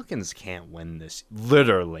 the Falcons can't win this.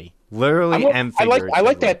 Literally and figuratively. I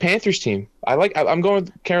like that Panthers team. I'm going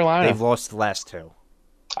with Carolina. They've lost the last 2.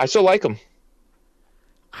 I still like them.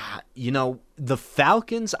 The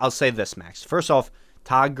Falcons, I'll say this, Max. First off,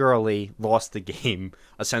 Todd Gurley lost the game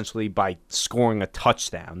essentially by scoring a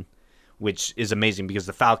touchdown, which is amazing because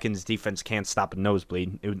the Falcons' defense can't stop a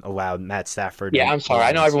nosebleed. It allowed Matt Stafford. Yeah, I'm sorry.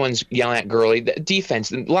 I know everyone's yelling at Gurley. The defense,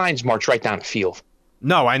 the lines march right down the field.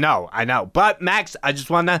 No, I know. But, Max, I just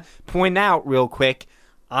want to point out real quick,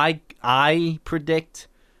 I predict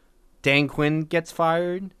Dan Quinn gets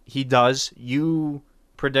fired. He does. You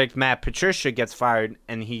predict Matt Patricia gets fired,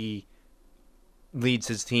 and he leads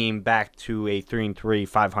his team back to a 3-3,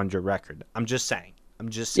 500 record. I'm just saying.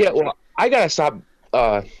 Yeah, well, I got to stop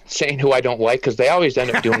saying who I don't like because they always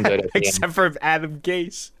end up doing good at the Except end. for Adam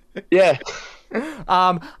Gase. Yeah.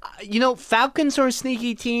 Falcons are a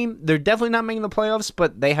sneaky team. They're definitely not making the playoffs,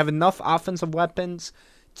 but they have enough offensive weapons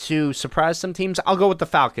to surprise some teams. I'll go with the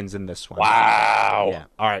Falcons in this one. Wow. Yeah.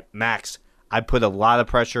 All right, Max. I put a lot of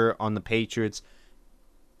pressure on the Patriots.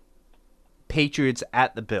 Patriots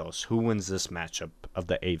at the Bills. Who wins this matchup of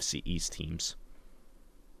the AFC East teams?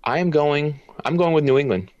 I'm going with New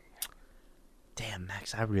England. Damn,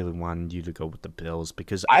 Max, I really wanted you to go with the Bills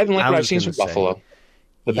because I haven't liked what I've seen from Buffalo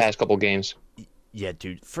the past couple games. Yeah,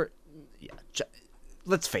 dude.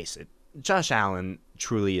 Let's face it. Josh Allen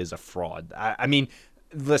truly is a fraud. I mean,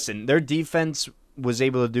 listen, their defense was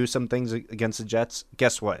able to do some things against the Jets.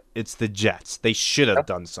 Guess what? It's the Jets. They should have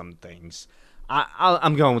done some things.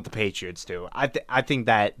 I'm going with the Patriots, too. I think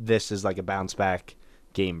that this is like a bounce-back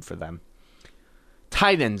game for them.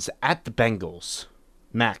 Titans at the Bengals.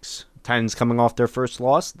 Max, Titans coming off their first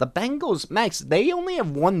loss. The Bengals, Max, they only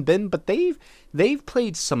have one win, but they've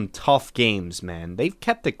played some tough games, man. They've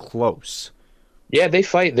kept it close. Yeah, they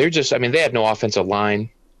fight. They're just, they have no offensive line.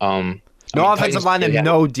 Offensive line and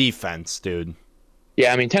no defense, dude.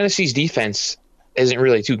 Yeah, Tennessee's defense isn't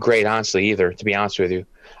really too great, honestly, either, to be honest with you.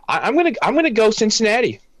 I'm gonna go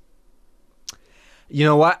Cincinnati. You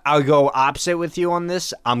know what? I'll go opposite with you on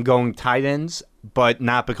this. I'm going Titans, but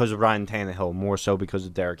not because of Ryan Tannehill, more so because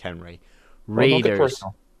of Derrick Henry. Raiders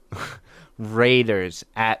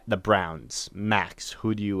at the Browns. Max,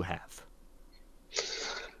 who do you have?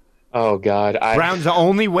 Oh, God. Browns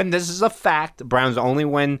only win. This is a fact. Browns only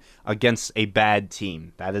win against a bad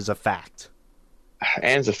team. That is a fact.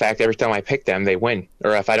 And it's a fact every time I pick them, they win.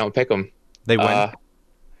 Or if I don't pick them, they win.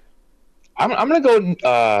 I'm going to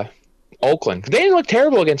go Oakland. They didn't look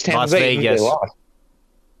terrible against Tampa Bay. Vegas. They lost.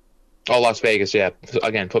 Oh, Las Vegas, yeah.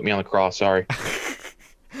 Again, put me on the cross, sorry.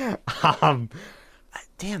 um,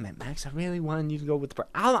 damn it, Max. I really wanted you to go with the.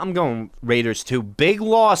 I'm going Raiders too. Big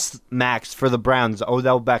loss, Max, for the Browns.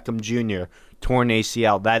 Odell Beckham Jr. torn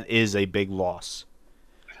ACL. That is a big loss.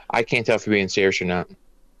 I can't tell if you're being serious or not.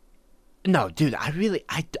 No, dude. I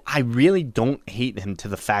really don't hate him to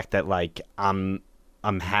the fact that like I'm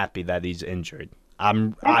happy that he's injured.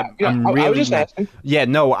 I'm really. I was just asking. Yeah,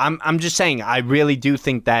 no. I'm just saying. I really do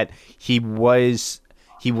think that he was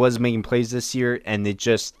making plays this year, and it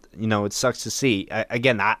just. It sucks to see.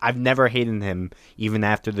 Again, I've never hated him, even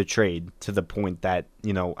after the trade, to the point that,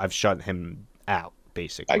 I've shut him out,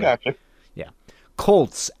 basically. I got you. Yeah.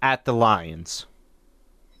 Colts at the Lions.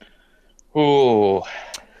 Ooh.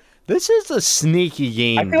 This is a sneaky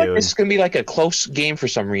game, I feel dude. like this is going to be like a close game for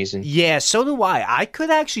some reason. Yeah, so do I. I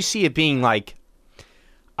could actually see it being like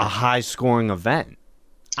a high-scoring event.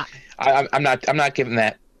 I'm not giving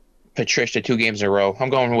that Patricia 2 games in a row. I'm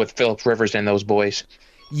going with Phillip Rivers and those boys.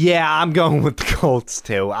 Yeah, I'm going with the Colts,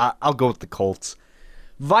 too. I'll go with the Colts.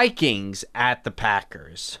 Vikings at the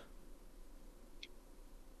Packers.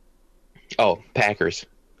 Oh, Packers.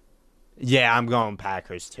 Yeah, I'm going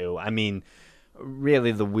Packers, too. I mean,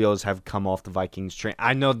 really, the wheels have come off the Vikings train.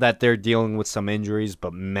 I know that they're dealing with some injuries,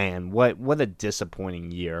 but, man, what a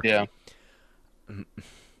disappointing year. Yeah.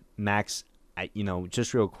 Max,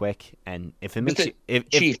 just real quick, and if it makes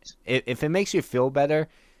if it makes you feel better,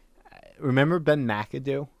 remember Ben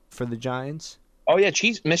McAdoo for the Giants? Oh yeah,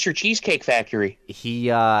 Mr. Cheesecake Factory.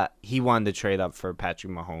 He wanted to trade up for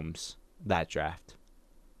Patrick Mahomes that draft.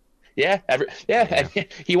 Yeah.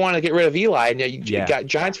 He wanted to get rid of Eli, and you got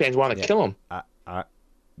Giants fans want to kill him.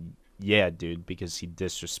 Yeah, dude, because he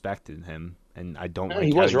disrespected him, and I don't.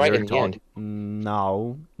 He was right in the end.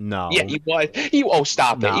 No. Yeah, he was.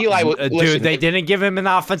 Stop it, Eli. Dude, they didn't give him an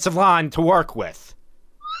offensive line to work with.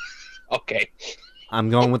 Okay. I'm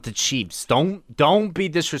going with the Chiefs. Don't be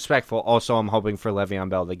disrespectful. Also, I'm hoping for Le'Veon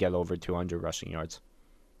Bell to get over 200 rushing yards.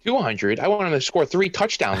 200? I want him to score 3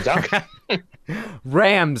 touchdowns.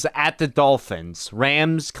 Rams at the Dolphins.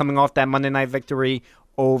 Rams coming off that Monday night victory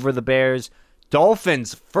over the Bears.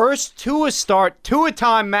 Dolphins, first Tua start. Tua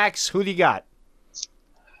time, Max. Who do you got?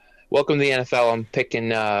 Welcome to the NFL. I'm picking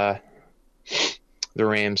the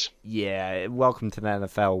Rams. Yeah, welcome to the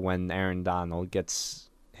NFL when Aaron Donald gets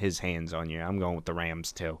his hands on you. I'm going with the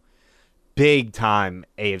Rams too. Big time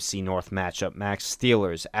AFC North matchup, Max.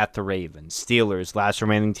 Steelers at the Ravens. Steelers, last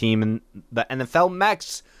remaining team in the NFL.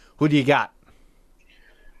 Max, who do you got?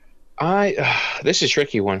 This is a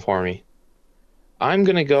tricky one for me. I'm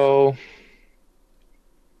gonna go.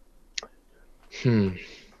 I'm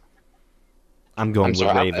going with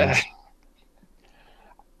Ravens.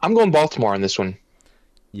 I'm going Baltimore on this one.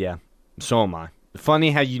 Yeah, so am I. Funny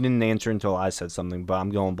how you didn't answer until I said something, but I'm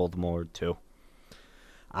going Baltimore too.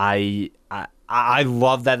 I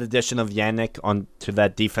love that addition of Yannick onto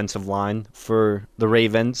that defensive line for the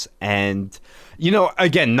Ravens, and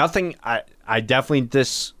again, nothing. I definitely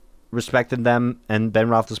disrespected them and Ben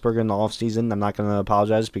Roethlisberger in the offseason. I'm not going to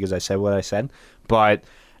apologize because I said what I said, but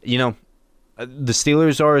the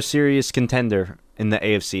Steelers are a serious contender in the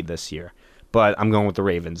AFC this year, but I'm going with the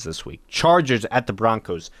Ravens this week. Chargers at the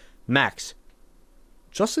Broncos. Max,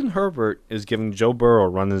 Justin Herbert is giving Joe Burrow a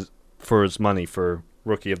run for his money for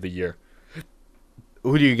Rookie of the Year.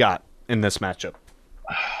 Who do you got in this matchup?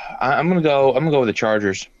 I'm gonna go with the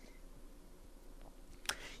Chargers.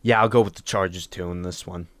 Yeah, I'll go with the Chargers too in this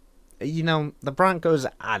one. The Broncos,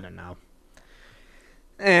 I don't know.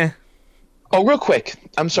 Oh, real quick.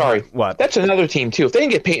 I'm sorry. What? That's another team too. If they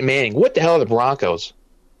didn't get Peyton Manning, what the hell are the Broncos?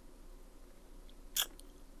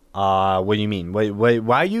 What do you mean?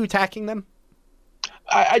 Why are you attacking them?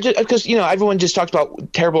 I just because everyone just talked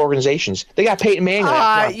about terrible organizations. They got Peyton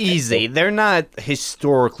Manning. Easy. They're not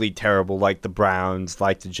historically terrible like the Browns,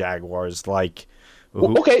 like the Jaguars, like.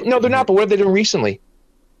 Okay, no, they're not. But what have they done recently?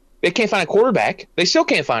 They can't find a quarterback. They still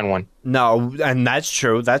can't find one. No, and that's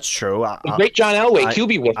true. That's true. The great John Elway,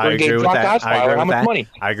 QB whisperer, gave Brock Osweiler how much money?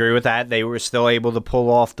 I agree with that. They were still able to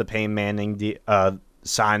pull off the Peyton Manning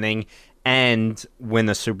signing and win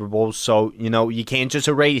a Super Bowl. So, you can't just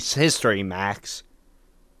erase history, Max.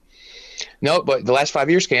 No, but the last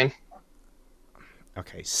 5 years can.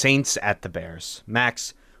 Okay, Saints at the Bears.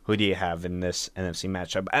 Max, who do you have in this NFC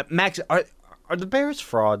matchup? Max, are the Bears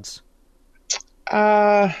frauds?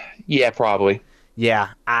 Yeah, probably. Yeah,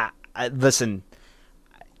 listen,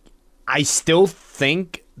 I still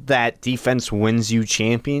think that defense wins you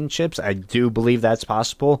championships. I do believe that's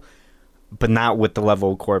possible, but not with the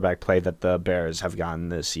level of quarterback play that the Bears have gotten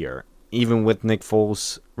this year. Even with Nick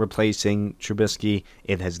Foles replacing Trubisky,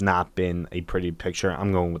 it has not been a pretty picture.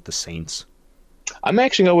 I'm going with the Saints. I'm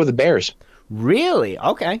actually going with the Bears. Really?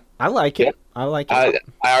 Okay. I like it. Yeah. I like it.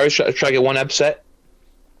 I always try to get one upset,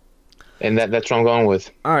 and that's what I'm going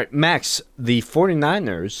with. All right, Max, the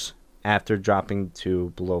 49ers, after dropping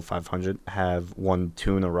to below 500, have won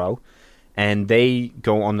 2 in a row. And they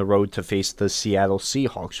go on the road to face the Seattle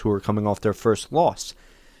Seahawks, who are coming off their first loss.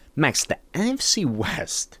 Max, the NFC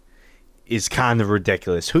West is kind of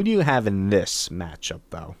ridiculous. Who do you have in this matchup,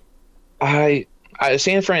 though?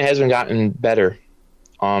 San Fran hasn't gotten better,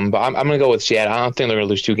 but I'm going to go with Seattle. I don't think they're going to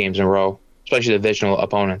lose 2 games in a row, especially the divisional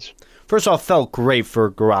opponents. First off, felt great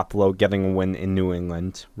for Garoppolo getting a win in New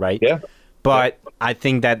England, right? Yeah. But I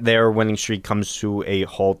think that their winning streak comes to a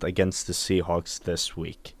halt against the Seahawks this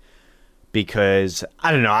week. Because,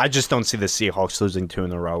 I don't know, I just don't see the Seahawks losing 2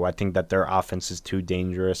 in a row. I think that their offense is too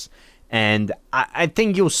dangerous. And I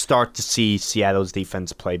think you'll start to see Seattle's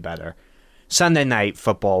defense play better. Sunday Night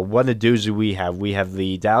Football, what a doozy we have. We have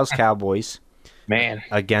the Dallas Cowboys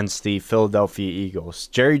against the Philadelphia Eagles.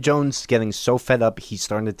 Jerry Jones getting so fed up, he's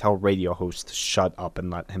starting to tell radio hosts to shut up and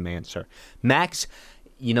let him answer. Max,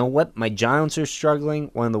 you know what? My Giants are struggling,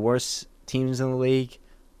 one of the worst teams in the league.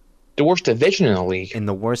 The worst division in the league. In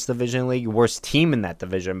the worst division in the league, worst team in that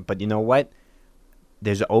division. But you know what?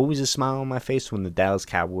 There's always a smile on my face when the Dallas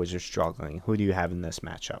Cowboys are struggling. Who do you have in this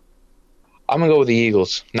matchup? I'm going to go with the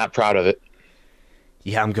Eagles. Not proud of it.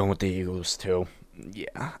 Yeah, I'm going with the Eagles, too.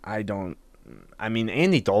 Yeah, I mean,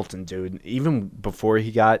 Andy Dalton, dude, even before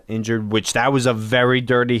he got injured, which that was a very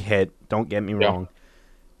dirty hit, don't get me wrong.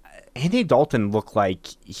 Andy Dalton looked like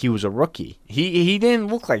he was a rookie. He didn't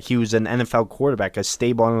look like he was an NFL quarterback, a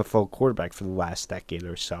stable NFL quarterback for the last decade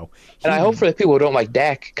or so. And I hope for the people who don't like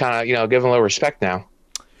Dak, kind of, give him a little respect now.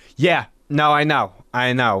 Yeah, no, I know,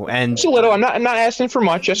 and just a little. I'm not asking for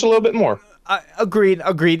much, just a little bit more. Agreed.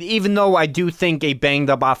 Even though I do think a banged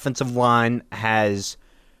up offensive line has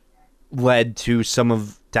led to some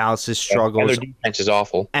of Dallas's struggles. And their defense is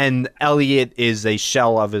awful. And Elliott is a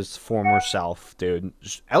shell of his former self, dude.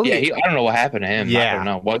 Elliott, I don't know what happened to him. Yeah. I don't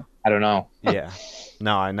know. What? I don't know. Yeah.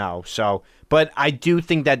 No, I know. So, but I do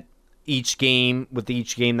think that each game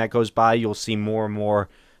that goes by, you'll see more and more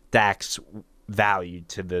Dak's value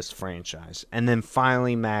to this franchise. And then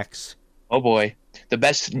finally, Max. Oh boy, the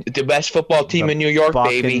best football team in New York,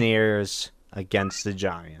 baby. Buccaneers against the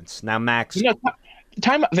Giants. Now, Max.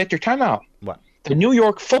 Time out. What? The New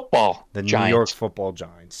York Football Giants. New York Football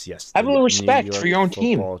Giants. Yes. Have a little respect for your own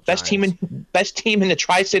team. Best team in the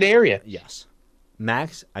tri-state area. Yes.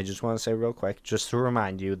 Max, I just want to say real quick, just to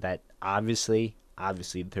remind you that obviously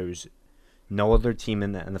there's no other team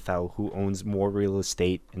in the NFL who owns more real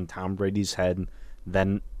estate in Tom Brady's head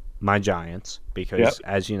than my Giants, because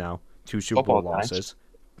as you know, 2 Super Bowl losses.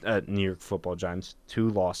 New York Football Giants, 2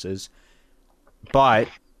 losses. But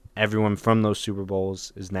everyone from those Super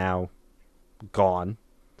Bowls is now gone.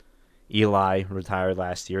 Eli retired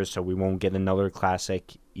last year, so we won't get another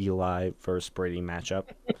classic Eli versus Brady matchup.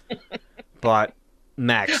 But,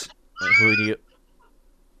 Max, who do you...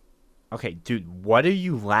 Okay, dude, what are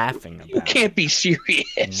you laughing about? You can't be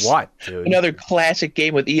serious. What, dude? Another classic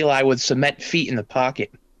game with Eli with cement feet in the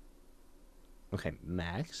pocket. Okay,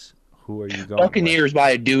 Max, who are you going Buccaneers with? by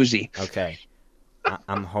a doozy. Okay.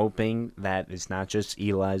 I'm hoping that it's not just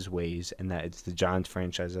Eli's ways and that it's the Giants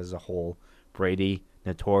franchise as a whole. Brady,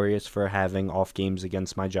 notorious for having off games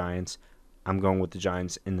against my Giants. I'm going with the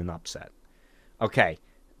Giants in an upset. Okay.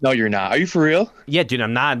 No, you're not. Are you for real? Yeah, dude,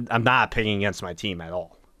 I'm not picking against my team at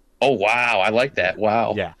all. Oh, wow. I like that.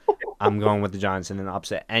 Wow. Yeah. I'm going with the Giants in an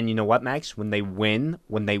upset. And you know what, Max? When they win,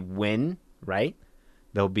 right?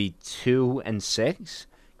 They'll be 2-6.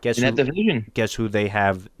 Guess who they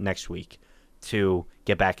have next week to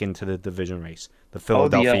get back into the division race? The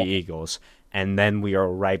Philadelphia Eagles. And then we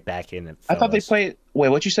are right back in it. I thought they played... Wait,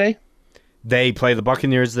 what'd you say? They play the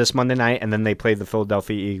Buccaneers this Monday night, and then they play the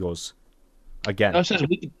Philadelphia Eagles again. No,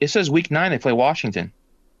 it says week 9 they play Washington.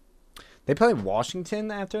 They play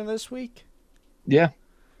Washington after this week? Yeah.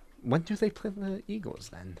 When do they play the Eagles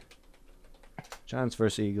then? Giants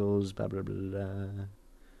versus Eagles, blah, blah, blah, blah.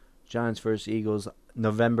 Giants versus Eagles,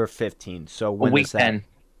 November 15th. So when week is that? 10.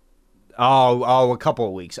 Oh, a couple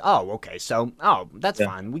of weeks. Oh, okay. So, that's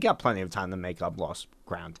fine. We got plenty of time to make up lost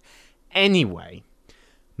ground. Anyway,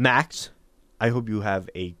 Max, I hope you have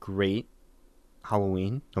a great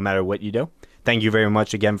Halloween, no matter what you do. Thank you very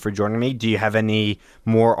much again for joining me. Do you have any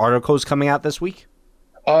more articles coming out this week?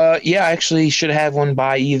 Yeah, I actually should have one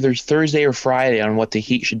by either Thursday or Friday on what the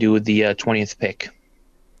Heat should do with the 20th pick.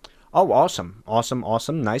 Oh, awesome.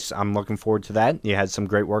 Nice. I'm looking forward to that. You had some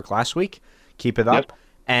great work last week. Keep it up. Yep.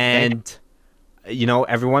 And,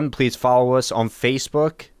 everyone, please follow us on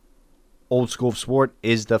Facebook. Old School of Sport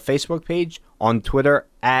is the Facebook page. On Twitter,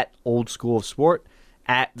 at Old School of Sport.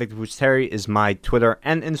 At Victor Busteri is my Twitter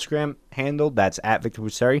and Instagram handle. That's at Victor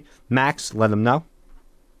Busteri. Max, let them know.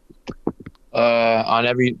 On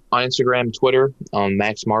Instagram, Twitter,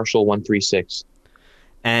 Max Marshall 136.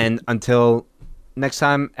 And until next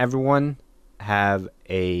time, everyone, have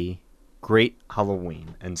a great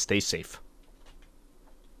Halloween and stay safe.